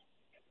hand,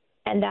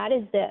 and that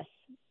is this.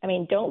 I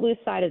mean, don't lose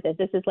sight of this.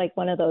 This is like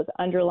one of those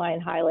underlying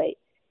highlights.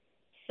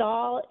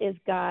 Saul is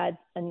God's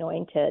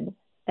anointed,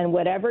 and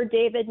whatever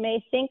David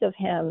may think of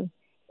him,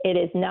 it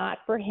is not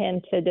for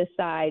him to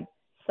decide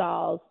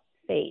Saul's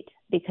fate,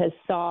 because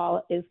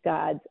Saul is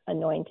God's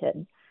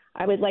anointed.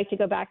 I would like to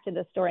go back to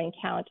the story and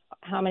count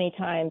how many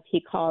times he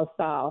calls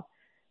Saul,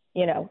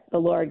 the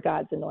Lord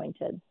God's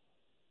anointed.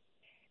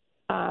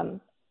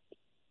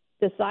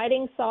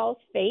 Deciding Saul's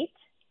fate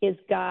is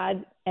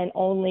God and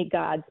only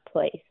God's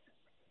place.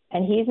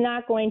 And he's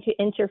not going to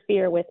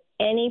interfere with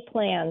any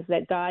plans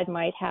that God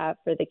might have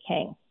for the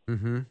king.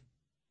 Mm-hmm.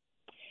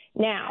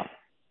 Now,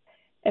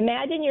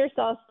 imagine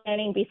yourself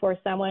standing before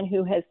someone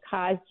who has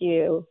caused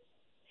you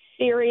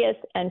serious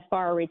and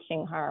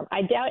far-reaching harm.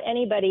 I doubt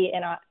anybody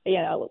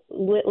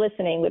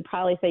listening would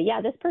probably say,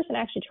 yeah, this person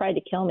actually tried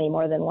to kill me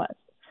more than once.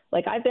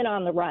 Like, I've been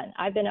on the run.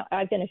 I've been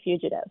a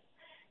fugitive,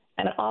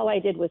 and all I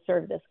did was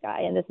serve this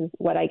guy, and this is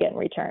what I get in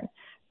return.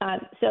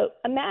 So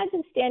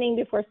imagine standing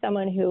before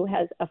someone who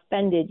has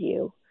offended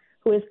you,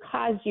 who has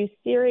caused you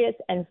serious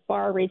and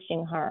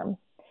far-reaching harm.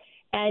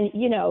 And,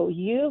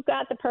 you've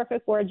got the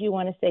perfect words you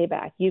want to say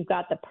back. You've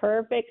got the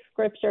perfect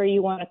scripture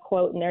you want to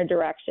quote in their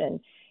direction.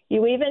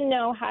 You even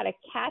know how to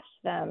catch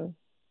them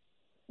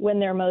when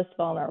they're most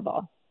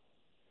vulnerable.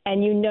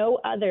 And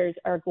others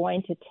are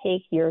going to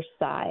take your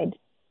side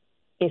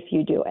if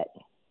you do it.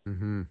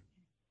 Mm-hmm.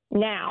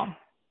 Now,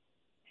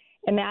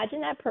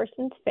 imagine that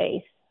person's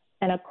face,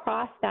 and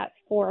across that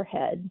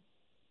forehead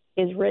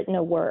is written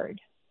a word.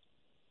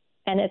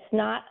 And it's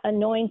not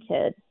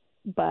anointed,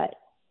 but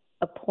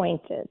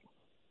appointed.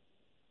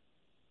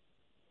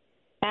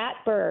 At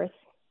birth,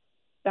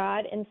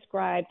 God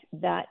inscribed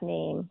that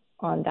name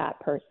on that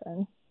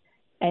person,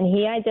 and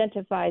he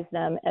identifies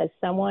them as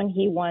someone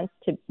he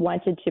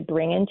wanted to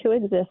bring into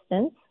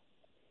existence,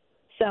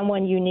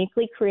 someone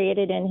uniquely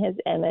created in his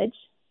image,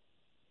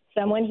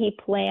 someone he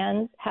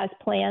has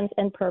plans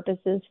and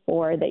purposes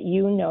for that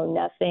you know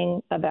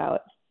nothing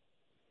about.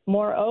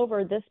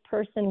 Moreover, this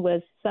person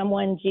was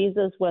someone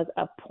Jesus was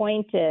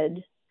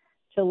appointed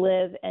to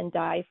live and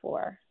die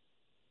for.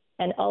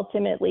 And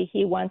ultimately,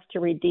 he wants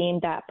to redeem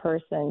that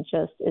person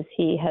just as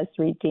he has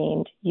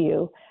redeemed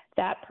you.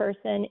 That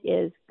person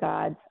is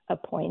God's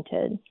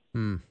appointed.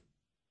 Mm.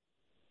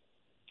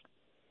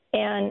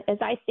 And as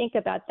I think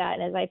about that,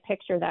 and as I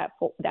picture that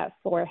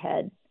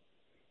forehead,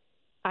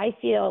 I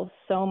feel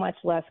so much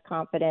less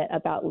confident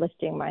about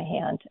lifting my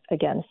hand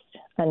against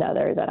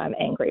another that I'm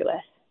angry with,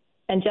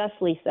 and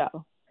justly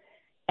so.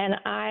 And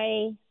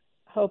I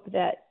hope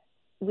that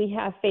we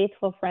have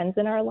faithful friends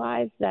in our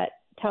lives that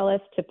tell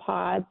us to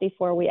pause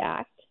before we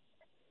act,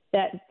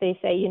 that they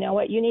say, you know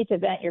what, you need to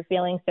vent your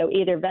feelings, so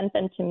either vent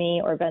them to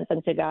me or vent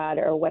them to God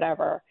or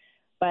whatever,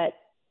 but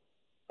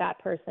that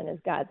person is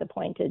God's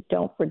appointed.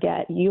 Don't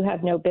forget, you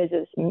have no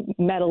business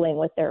meddling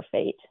with their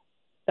fate.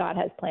 God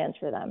has plans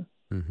for them.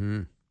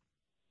 Mm-hmm.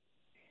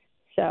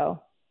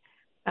 So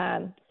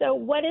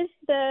what is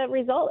the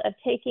result of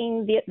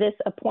taking this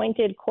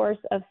appointed course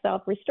of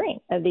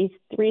self-restraint, of these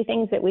three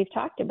things that we've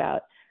talked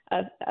about,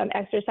 of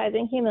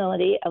exercising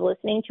humility, of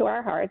listening to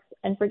our hearts,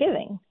 and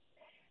forgiving?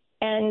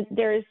 And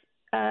there's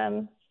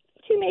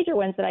two major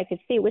ones that I could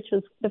see, which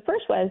was, the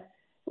first was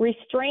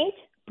restraint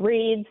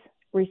breeds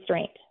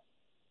restraint.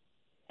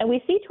 And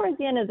we see towards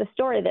the end of the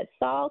story that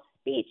Saul's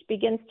speech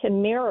begins to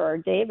mirror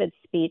David's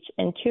speech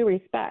in two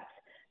respects.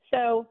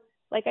 So,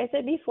 like I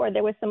said before,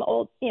 there was some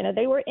old,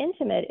 they were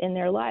intimate in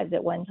their lives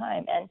at one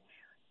time.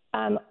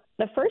 And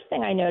the first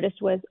thing I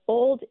noticed was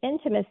old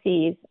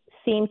intimacies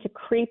seemed to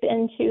creep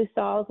into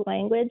Saul's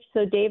language.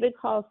 So David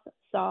calls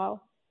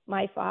Saul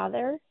my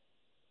father.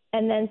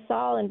 And then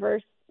Saul in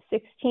verse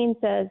 16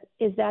 says,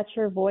 is that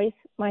your voice,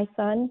 my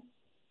son?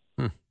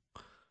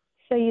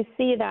 So you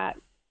see that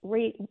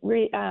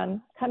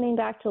coming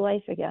back to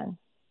life again.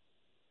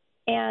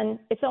 And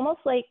it's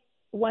almost like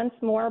once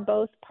more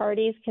both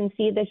parties can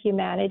see the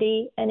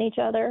humanity in each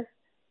other.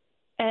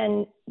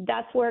 And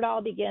that's where it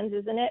all begins,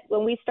 isn't it?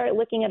 When we start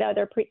looking at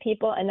other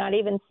people and not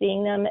even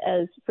seeing them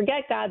as,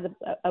 forget God's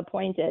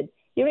appointed,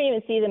 you don't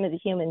even see them as a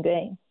human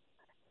being.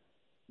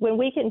 When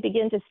we can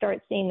begin to start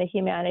seeing the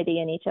humanity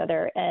in each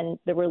other and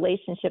the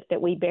relationship that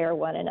we bear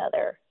one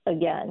another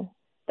again,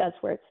 that's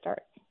where it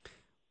starts.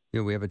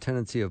 We have a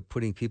tendency of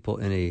putting people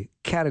in a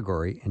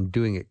category and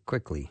doing it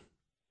quickly.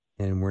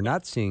 And we're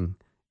not seeing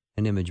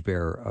an image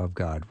bearer of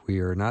God. We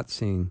are not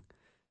seeing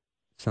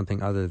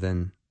something other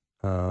than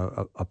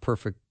a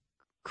perfect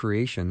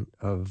creation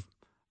of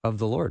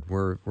the Lord.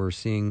 We're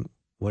seeing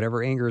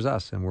whatever angers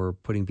us, and we're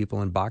putting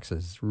people in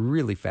boxes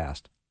really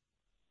fast.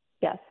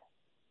 Yes.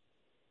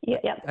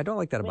 Yeah. I don't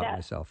like that about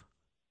myself.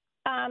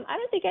 I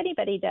don't think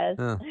anybody does,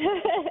 Oh.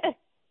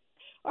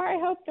 or I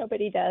hope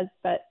nobody does.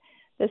 But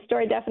the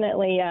story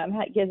definitely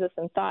gives us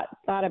some thought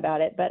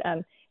about it. But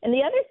and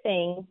the other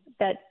thing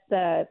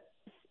that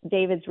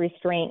David's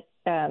restraint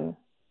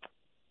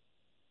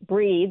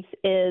breeds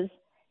is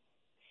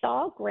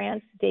Saul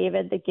grants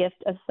David the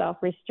gift of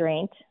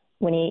self-restraint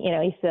when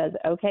he says,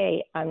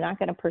 "Okay, I'm not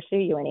going to pursue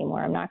you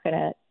anymore. I'm not going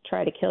to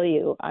try to kill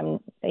you.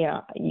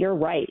 You're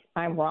right.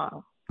 I'm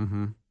wrong."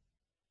 Mm-hmm.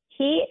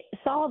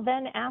 Saul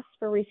then asks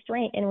for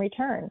restraint in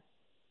return.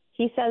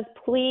 He says,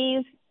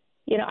 "Please,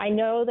 I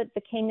know that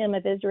the kingdom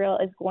of Israel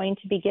is going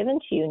to be given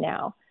to you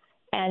now,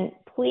 and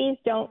please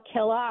don't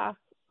kill off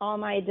all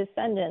my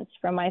descendants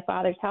from my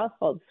father's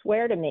household.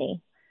 Swear to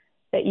me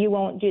that you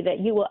won't do that.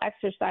 You will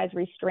exercise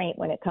restraint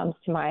when it comes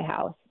to my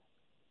house."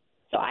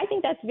 So I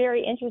think that's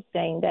very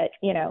interesting that,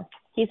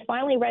 he's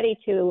finally ready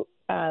to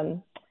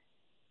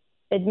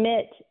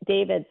admit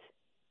David's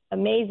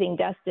amazing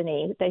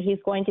destiny, that he's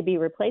going to be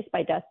replaced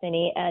by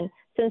destiny. And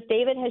since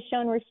David has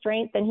shown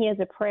restraint, then he has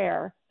a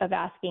prayer of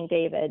asking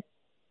David,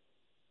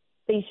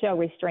 "Please show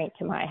restraint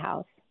to my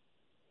house,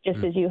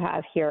 just as you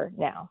have here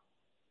now."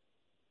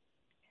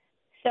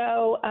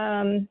 So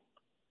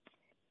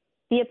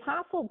the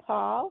Apostle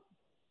Paul,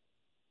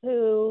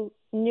 who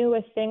knew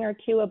a thing or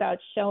two about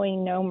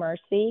showing no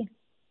mercy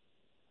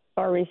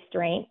or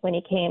restraint when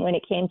it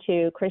came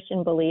to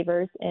Christian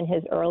believers in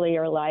his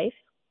earlier life,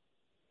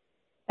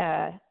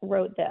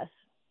 wrote this.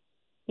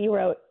 He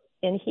wrote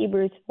in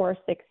Hebrews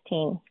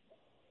 4:16,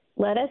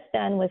 "Let us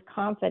then with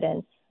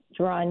confidence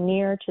draw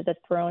near to the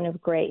throne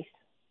of grace,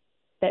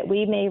 that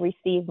we may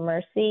receive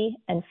mercy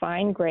and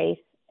find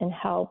grace and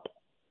help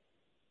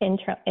in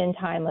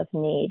time of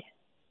need."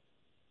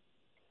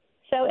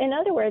 So in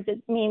other words,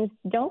 it means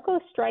don't go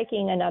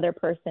striking another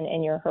person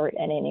in your hurt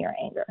and in your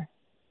anger.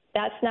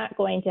 That's not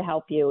going to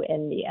help you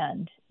in the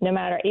end. No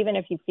matter, even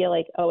if you feel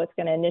like, it's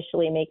going to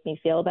initially make me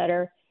feel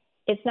better,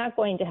 it's not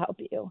going to help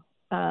you.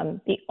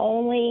 The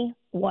only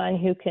one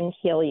who can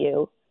heal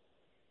you,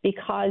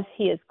 because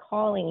he is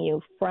calling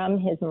you from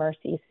his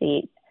mercy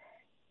seat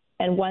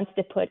and wants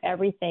to put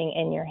everything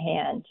in your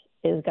hand,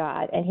 is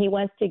God. And he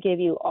wants to give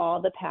you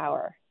all the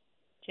power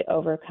to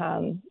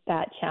overcome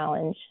that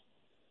challenge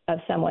of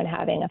someone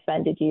having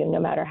offended you, no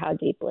matter how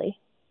deeply.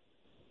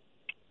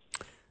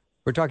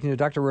 We're talking to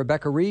Dr.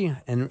 Rebecca Rhee,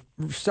 and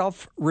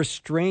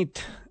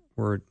self-restraint.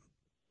 We're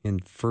in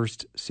 1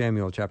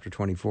 Samuel chapter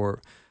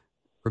 24.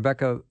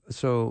 Rebecca,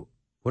 so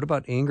what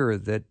about anger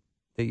that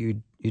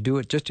you do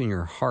it just in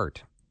your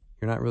heart?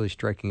 You're not really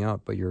striking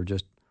out, but you're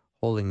just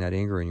holding that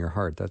anger in your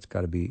heart. That's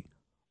got to be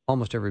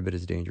almost every bit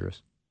as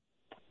dangerous.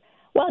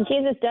 Well,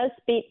 Jesus does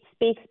speak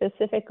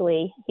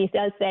specifically. He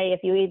does say,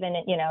 if you even,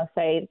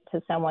 say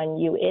to someone,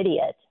 "You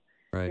idiot,"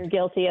 right, you're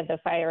guilty of the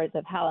fires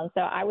of hell. And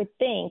so I would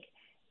think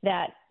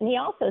that, and he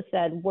also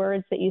said,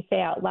 words that you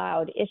say out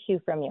loud issue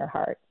from your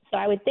heart. So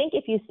I would think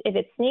if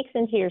it sneaks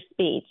into your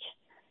speech,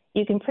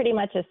 you can pretty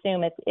much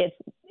assume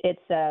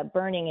it's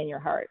burning in your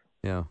heart.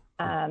 Yeah.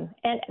 And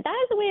that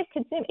is a way of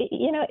consuming.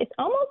 It's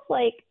almost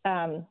like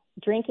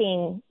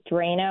drinking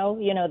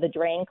Drano, the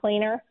drain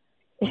cleaner.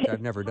 Which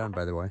I've never done,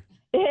 by the way.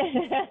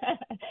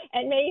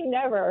 And may you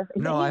never.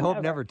 No, I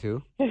hope never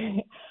to.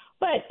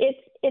 But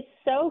it's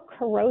so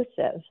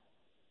corrosive.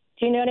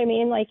 Do you know what I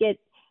mean? Like we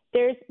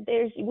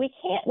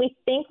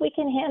think we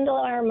can handle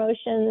our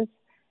emotions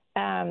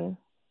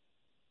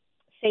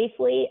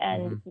safely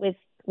and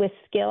with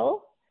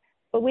skill,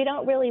 but we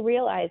don't really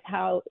realize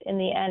how, in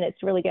the end,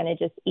 it's really going to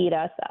just eat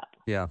us up.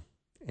 Yeah,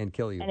 and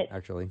kill you,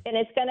 actually. And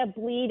it's going to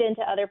bleed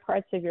into other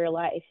parts of your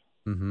life.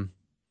 Mm-hmm.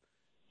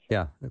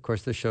 Yeah, of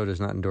course, this show does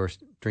not endorse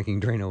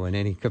drinking Drano in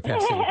any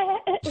capacity.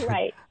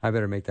 Right. I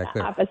better make that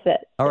clear.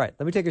 Opposite. All right,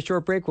 let me take a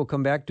short break. We'll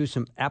come back, do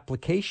some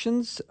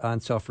applications on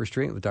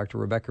self-restraint with Dr.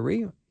 Rebecca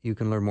Rhee. You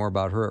can learn more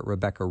about her at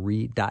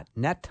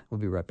RebeccaRhee.net. We'll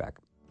be right back.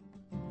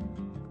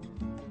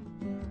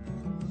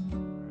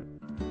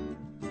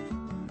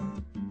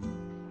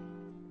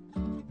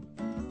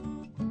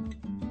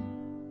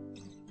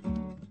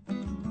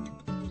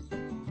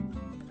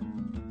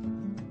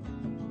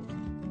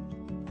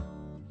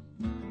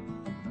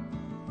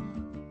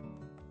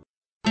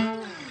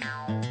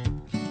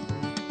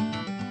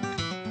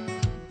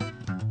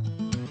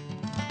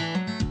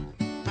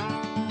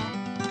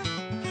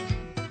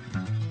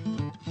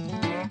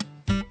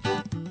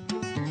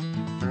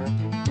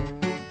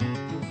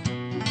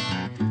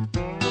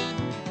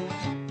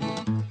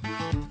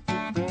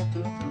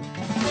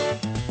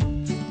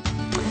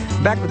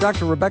 Back with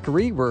Dr. Rebecca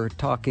Rhee. We're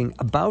talking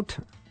about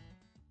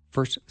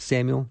 1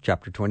 Samuel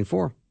chapter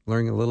 24,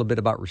 learning a little bit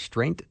about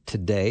restraint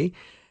today.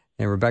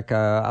 And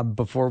Rebecca,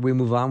 before we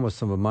move on with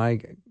some of my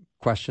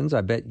questions,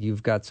 I bet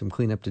you've got some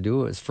cleanup to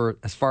do as far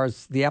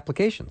as the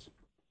applications.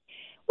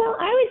 Well,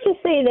 I would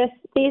just say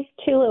these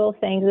two little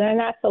things, and they're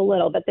not so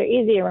little, but they're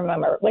easy to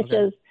remember, which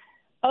is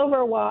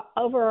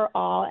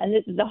overall,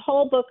 and the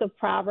whole book of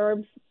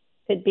Proverbs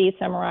could be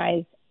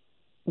summarized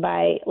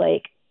by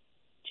like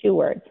 2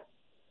 words: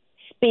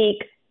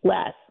 speak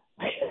less.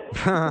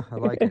 I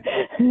like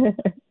it.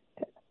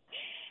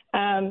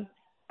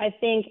 I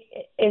think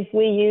if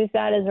we use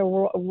that as a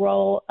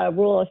rule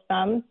of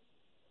thumb,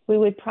 we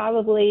would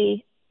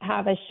probably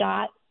have a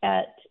shot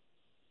at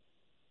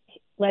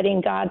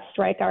letting God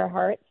strike our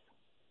hearts,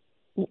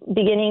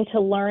 beginning to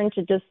learn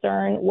to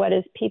discern what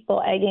is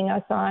people egging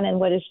us on and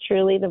what is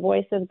truly the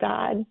voice of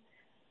God,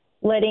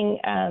 letting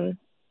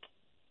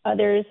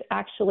others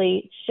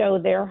actually show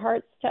their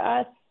hearts to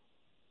us,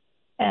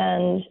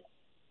 and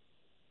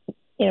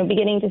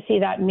beginning to see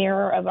that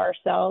mirror of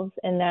ourselves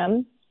in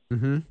them.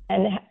 Mm-hmm.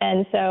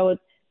 And so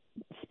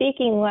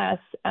speaking less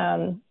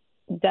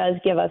does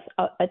give us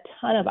a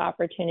ton of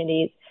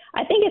opportunities.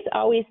 I think it's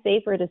always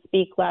safer to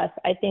speak less.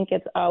 I think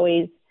it's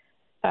always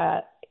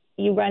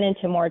you run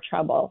into more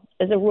trouble.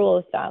 As a rule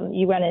of thumb,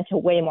 you run into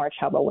way more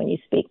trouble when you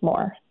speak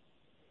more.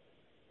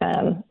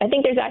 I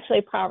think there's actually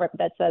a proverb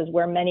that says,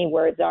 where many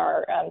words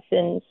are,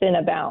 sin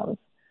abounds.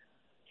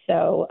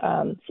 So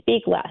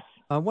speak less.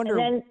 I wonder.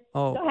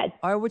 Go ahead.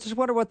 I would just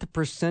wonder what the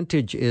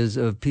percentage is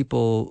of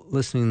people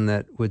listening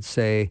that would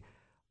say,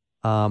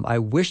 "I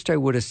wished I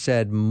would have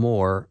said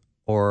more,"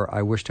 or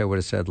 "I wished I would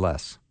have said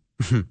less."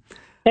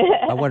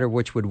 I wonder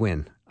which would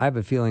win. I have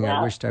a feeling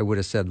I wished I would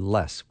have said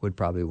less would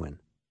probably win.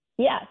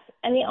 Yes,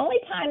 and the only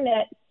time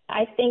that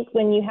I think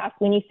when you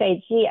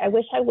say, "Gee, I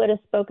wish I would have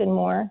spoken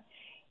more,"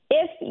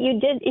 if you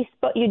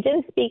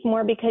didn't speak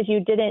more because you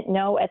didn't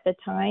know at the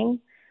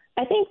time,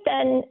 I think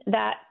then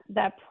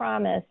that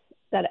promise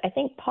that I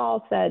think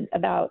Paul said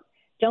about,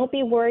 don't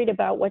be worried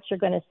about what you're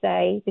going to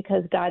say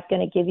because God's going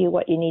to give you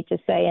what you need to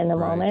say in the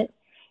moment.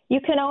 You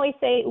can always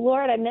say,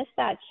 Lord, I missed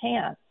that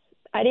chance.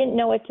 I didn't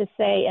know what to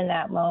say in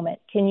that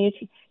moment. Can you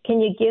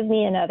give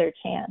me another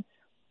chance?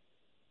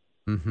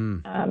 Mm-hmm.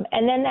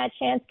 And then that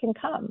chance can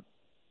come.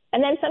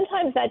 And then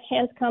sometimes that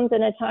chance comes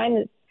in a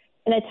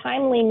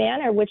timely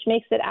manner, which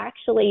makes it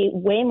actually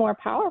way more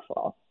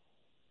powerful.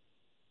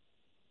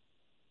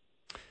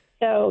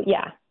 So,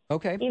 yeah.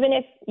 Okay. Even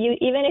if you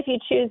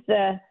choose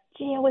I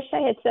wish I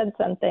had said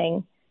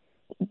something,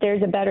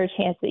 there's a better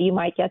chance that you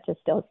might get to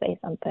still say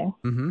something.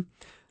 Mm-hmm.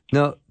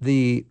 Now,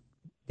 the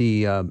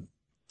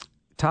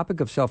topic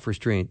of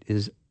self-restraint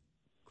is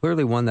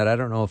clearly one that I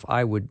don't know if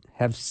I would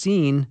have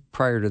seen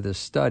prior to this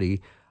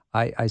study.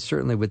 I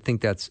certainly would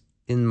think that's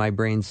in my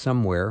brain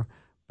somewhere,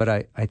 but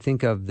I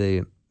think of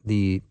the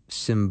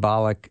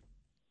symbolic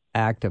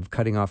act of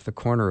cutting off the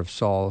corner of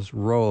Saul's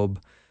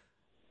robe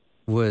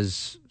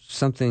was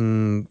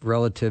something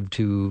relative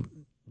to,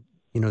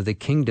 the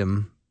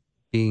kingdom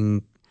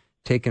being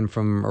taken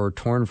from or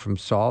torn from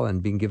Saul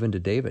and being given to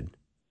David.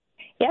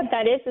 Yeah,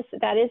 that is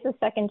the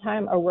second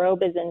time a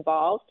robe is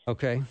involved.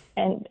 Okay.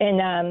 And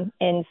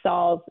in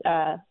Saul's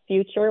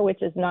future,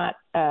 which is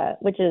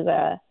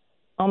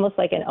almost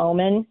like an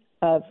omen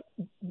of,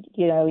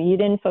 you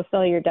didn't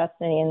fulfill your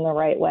destiny in the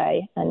right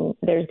way, and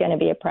there's going to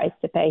be a price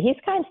to pay.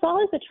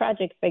 Saul is a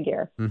tragic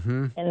figure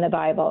in the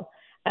Bible.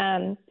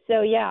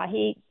 So yeah,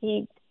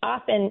 he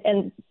often,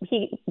 and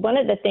one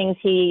of the things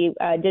he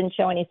didn't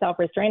show any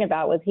self-restraint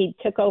about was he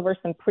took over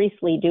some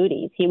priestly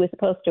duties. He was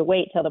supposed to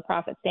wait till the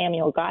prophet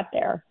Samuel got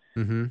there,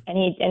 and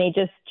he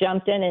just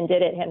jumped in and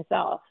did it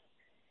himself.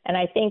 And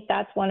I think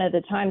that's one of the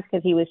times,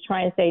 because he was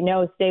trying to say,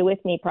 no, stay with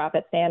me,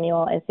 prophet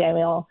Samuel, and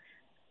Samuel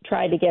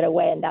tried to get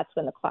away, and that's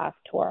when the cloth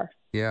tore.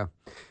 Yeah.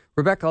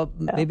 Rebecca,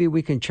 maybe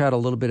we can chat a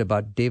little bit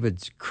about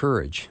David's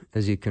courage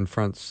as he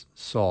confronts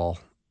Saul,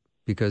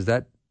 because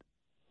that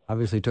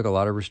obviously took a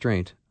lot of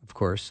restraint, of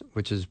course,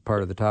 which is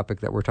part of the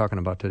topic that we're talking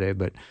about today.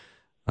 But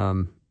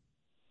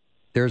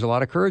there's a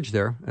lot of courage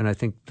there, and I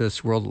think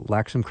this world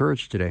lacks some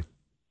courage today.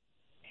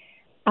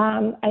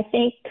 I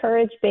think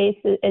courage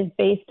is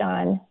based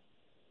on,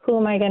 who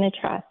am I going to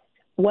trust?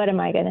 What am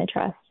I going to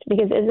trust?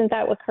 Because isn't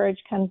that what courage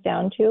comes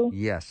down to?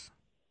 Yes.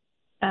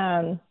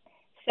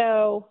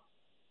 So,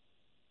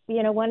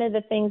 one of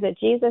the things that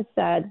Jesus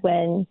said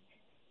when,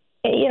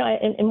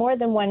 in more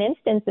than one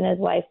instance in his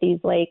life, these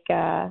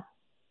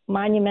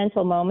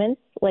monumental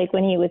moments, like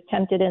when he was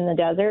tempted in the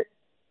desert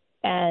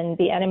and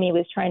the enemy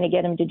was trying to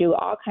get him to do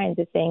all kinds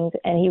of things,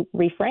 and he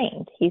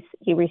refrained.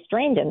 He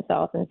restrained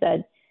himself and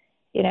said,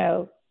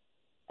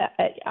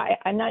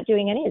 I'm not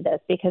doing any of this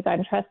because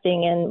I'm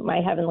trusting in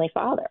my Heavenly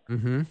Father.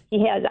 Mm-hmm.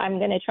 I'm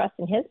going to trust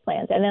in His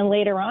plans. And then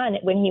later on,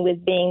 when he was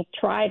being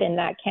tried in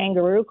that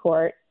kangaroo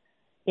court,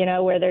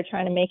 where they're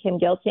trying to make him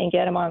guilty and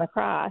get him on the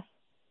cross,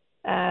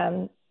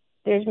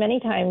 there's many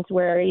times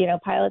where,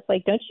 Pilate's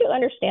like, don't you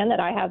understand that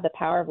I have the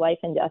power of life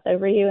and death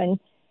over you? And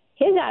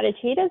his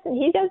attitude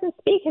he doesn't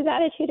speak. His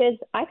attitude is,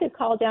 I could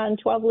call down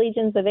 12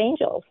 legions of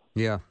angels,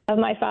 of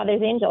my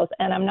Father's angels,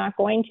 and I'm not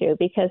going to,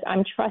 because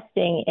I'm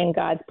trusting in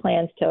God's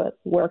plans to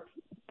work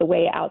the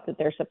way out that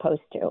they're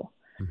supposed to.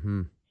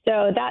 Mm-hmm.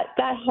 So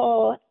that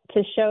whole,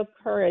 to show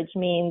courage,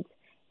 means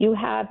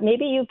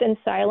maybe you've been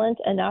silent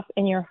enough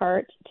in your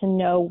heart to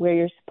know where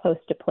you're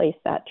supposed to place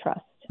that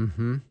trust.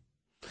 Mm-hmm.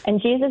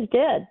 And Jesus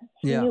did.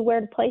 He knew where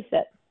to place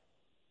it.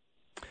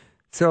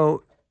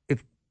 So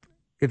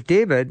if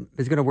David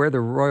is going to wear the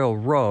royal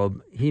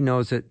robe, he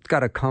knows it's got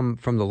to come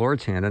from the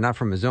Lord's hand and not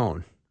from his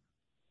own.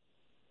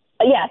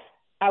 Yes,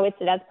 I would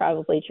say that's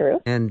probably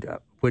true. And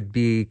would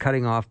be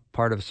cutting off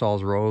part of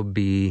Saul's robe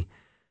be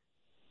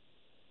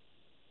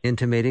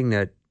intimating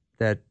that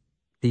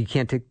you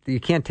can't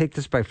take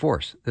this by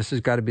force. This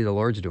has got to be the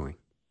Lord's doing.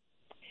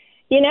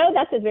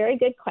 That's a very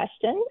good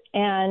question.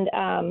 And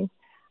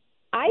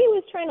I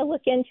was trying to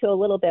look into a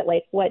little bit,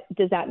 like, what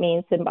does that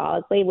mean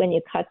symbolically when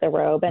you cut the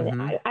robe?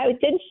 And I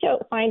didn't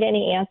find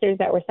any answers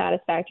that were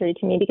satisfactory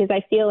to me, because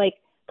I feel like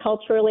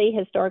culturally,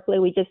 historically,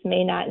 we just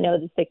may not know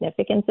the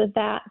significance of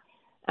that.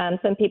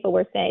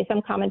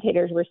 Some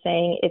commentators were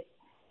saying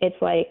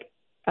it's like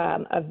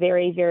a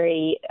very,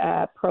 very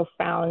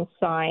profound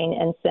sign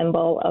and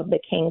symbol of the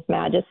king's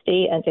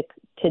majesty, and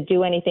to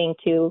do anything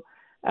to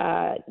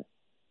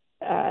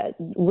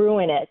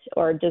ruin it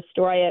or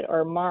destroy it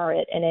or mar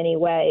it in any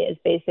way is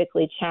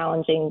basically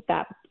challenging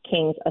that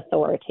king's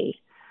authority.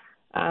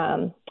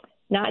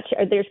 Not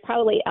sure. There's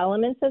probably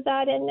elements of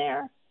that in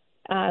there.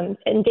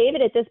 And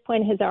David at this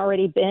point has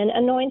already been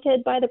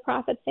anointed by the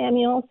prophet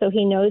Samuel, so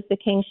he knows the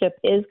kingship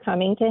is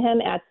coming to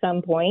him at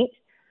some point.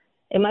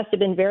 It must have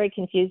been very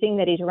confusing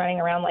that he's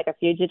running around like a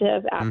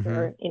fugitive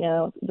after,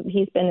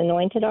 he's been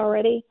anointed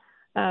already.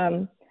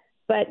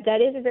 But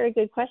that is a very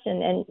good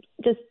question. And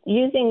just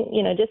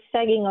just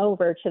segging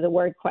over to the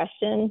word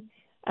question,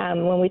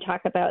 when we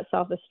talk about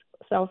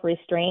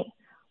self-restraint,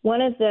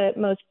 one of the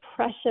most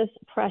precious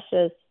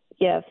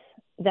gifts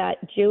that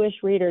Jewish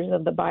readers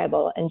of the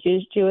Bible and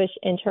Jewish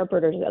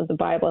interpreters of the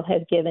Bible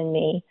have given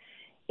me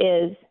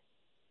is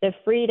the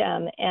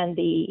freedom and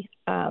the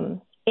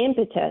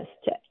impetus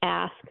to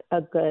ask a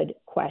good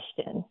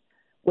question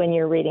when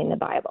you're reading the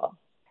Bible.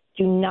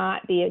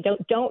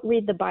 Don't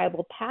read the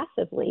Bible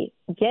passively.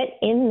 Get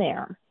in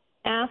there.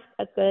 Ask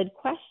a good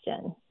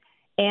question.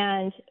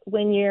 And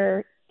when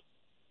you're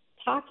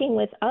talking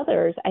with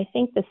others, I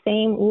think the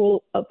same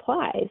rule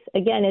applies.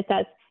 Again, it's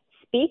that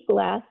speak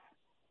less,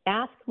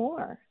 ask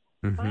more.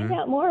 Find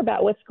out more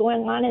about what's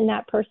going on in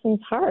that person's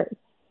heart.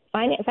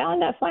 Find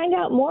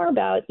out more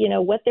about,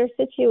 what their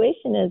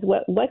situation is.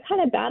 What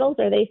kind of battles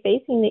are they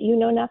facing that you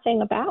know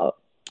nothing about?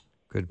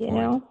 Good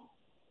point.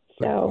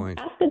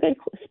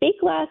 Speak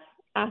less,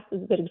 ask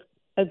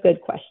a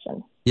good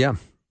question. Yeah,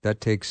 that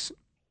takes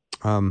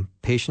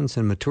patience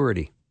and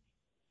maturity.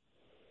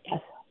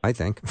 Yes. I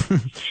think.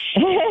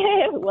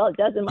 Well, it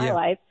does in my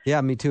life. Yeah,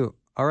 me too.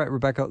 All right,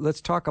 Rebecca,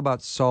 let's talk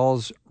about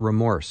Saul's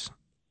remorse.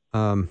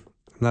 I'm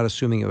not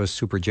assuming it was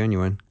super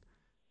genuine.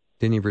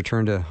 Didn't he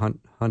return to hunt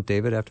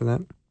David after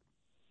that?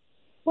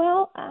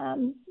 Well,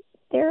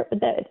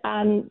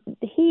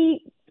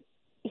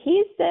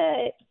 he's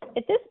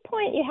at this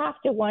point you have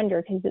to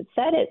wonder, because it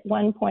said at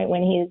one point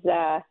when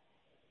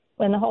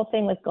when the whole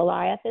thing with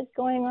Goliath is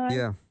going on.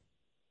 Yeah.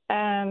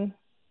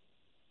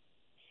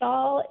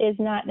 Saul is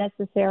not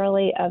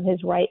necessarily of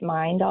his right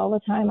mind all the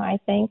time, I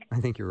think. I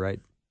think you're right.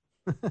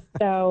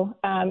 So,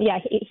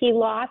 he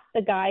lost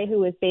the guy who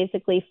was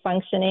basically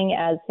functioning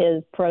as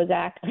his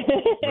Prozac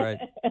Right.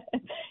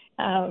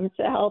 To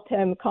help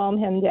him calm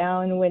him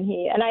down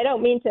and I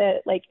don't mean to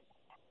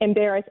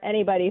embarrass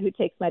anybody who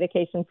takes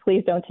medications.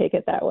 Please don't take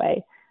it that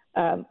way.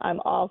 I'm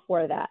all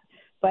for that.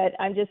 But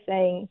I'm just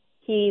saying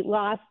he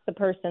lost the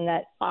person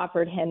that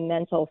offered him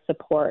mental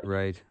support.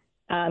 Right.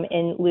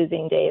 In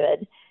losing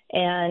David.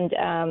 And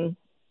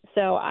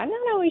so I'm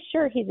not always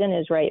sure he's in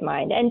his right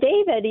mind. And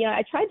David,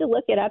 I tried to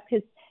look it up,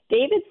 because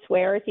David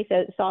swears.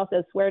 Saul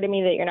says, "Swear to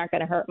me that you're not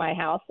going to hurt my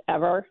house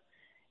ever."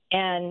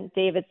 And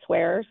David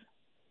swears.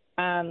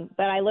 But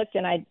I looked,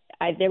 and I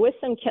there was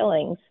some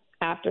killings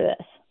after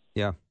this.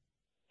 Yeah.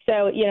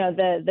 So,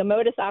 the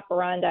modus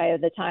operandi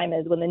of the time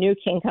is when the new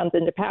king comes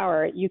into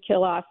power, you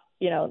kill off,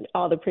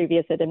 all the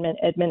previous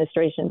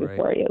administration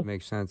before you.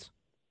 Makes sense.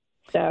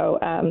 So,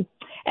 and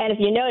if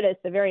you notice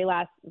the very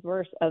last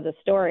verse of the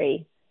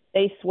story,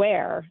 they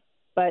swear,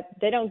 but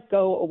they don't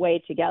go away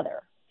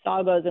together.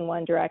 Saul goes in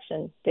one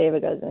direction,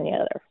 David goes in the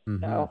other.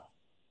 So,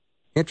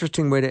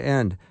 interesting way to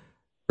end.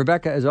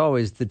 Rebecca, as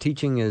always, the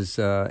teaching is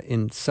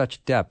in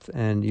such depth,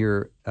 and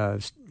your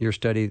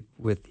study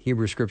with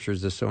Hebrew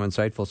Scriptures is so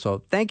insightful.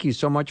 So thank you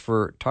so much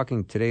for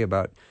talking today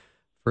about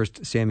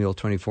 1 Samuel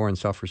 24 and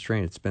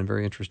self-restraint. It's been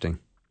very interesting.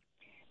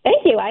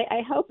 Thank you.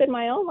 I hope in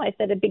my own life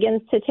that it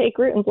begins to take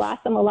root and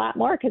blossom a lot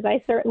more, because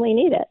I certainly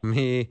need it.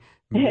 Me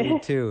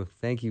too.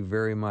 Thank you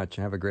very much.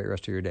 Have a great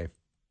rest of your day.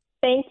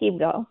 Thank you,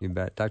 Bill. You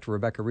bet. Dr.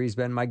 Rebecca Rhee has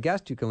been my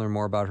guest. You can learn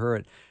more about her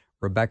at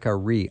Rebecca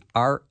Rhee,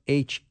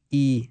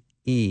 RHEE.net.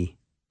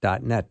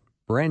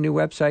 Brand new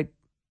website.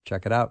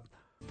 Check it out.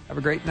 Have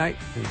a great night,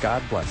 and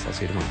God bless. I'll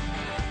see you tomorrow.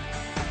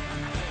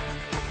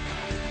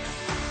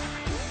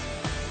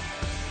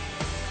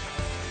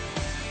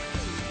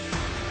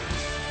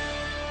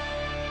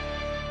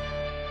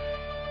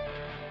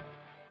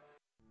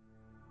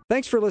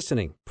 Thanks for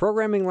listening.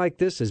 Programming like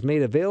this is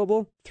made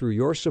available through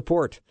your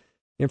support.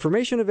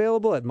 Information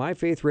available at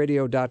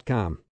myfaithradio.com.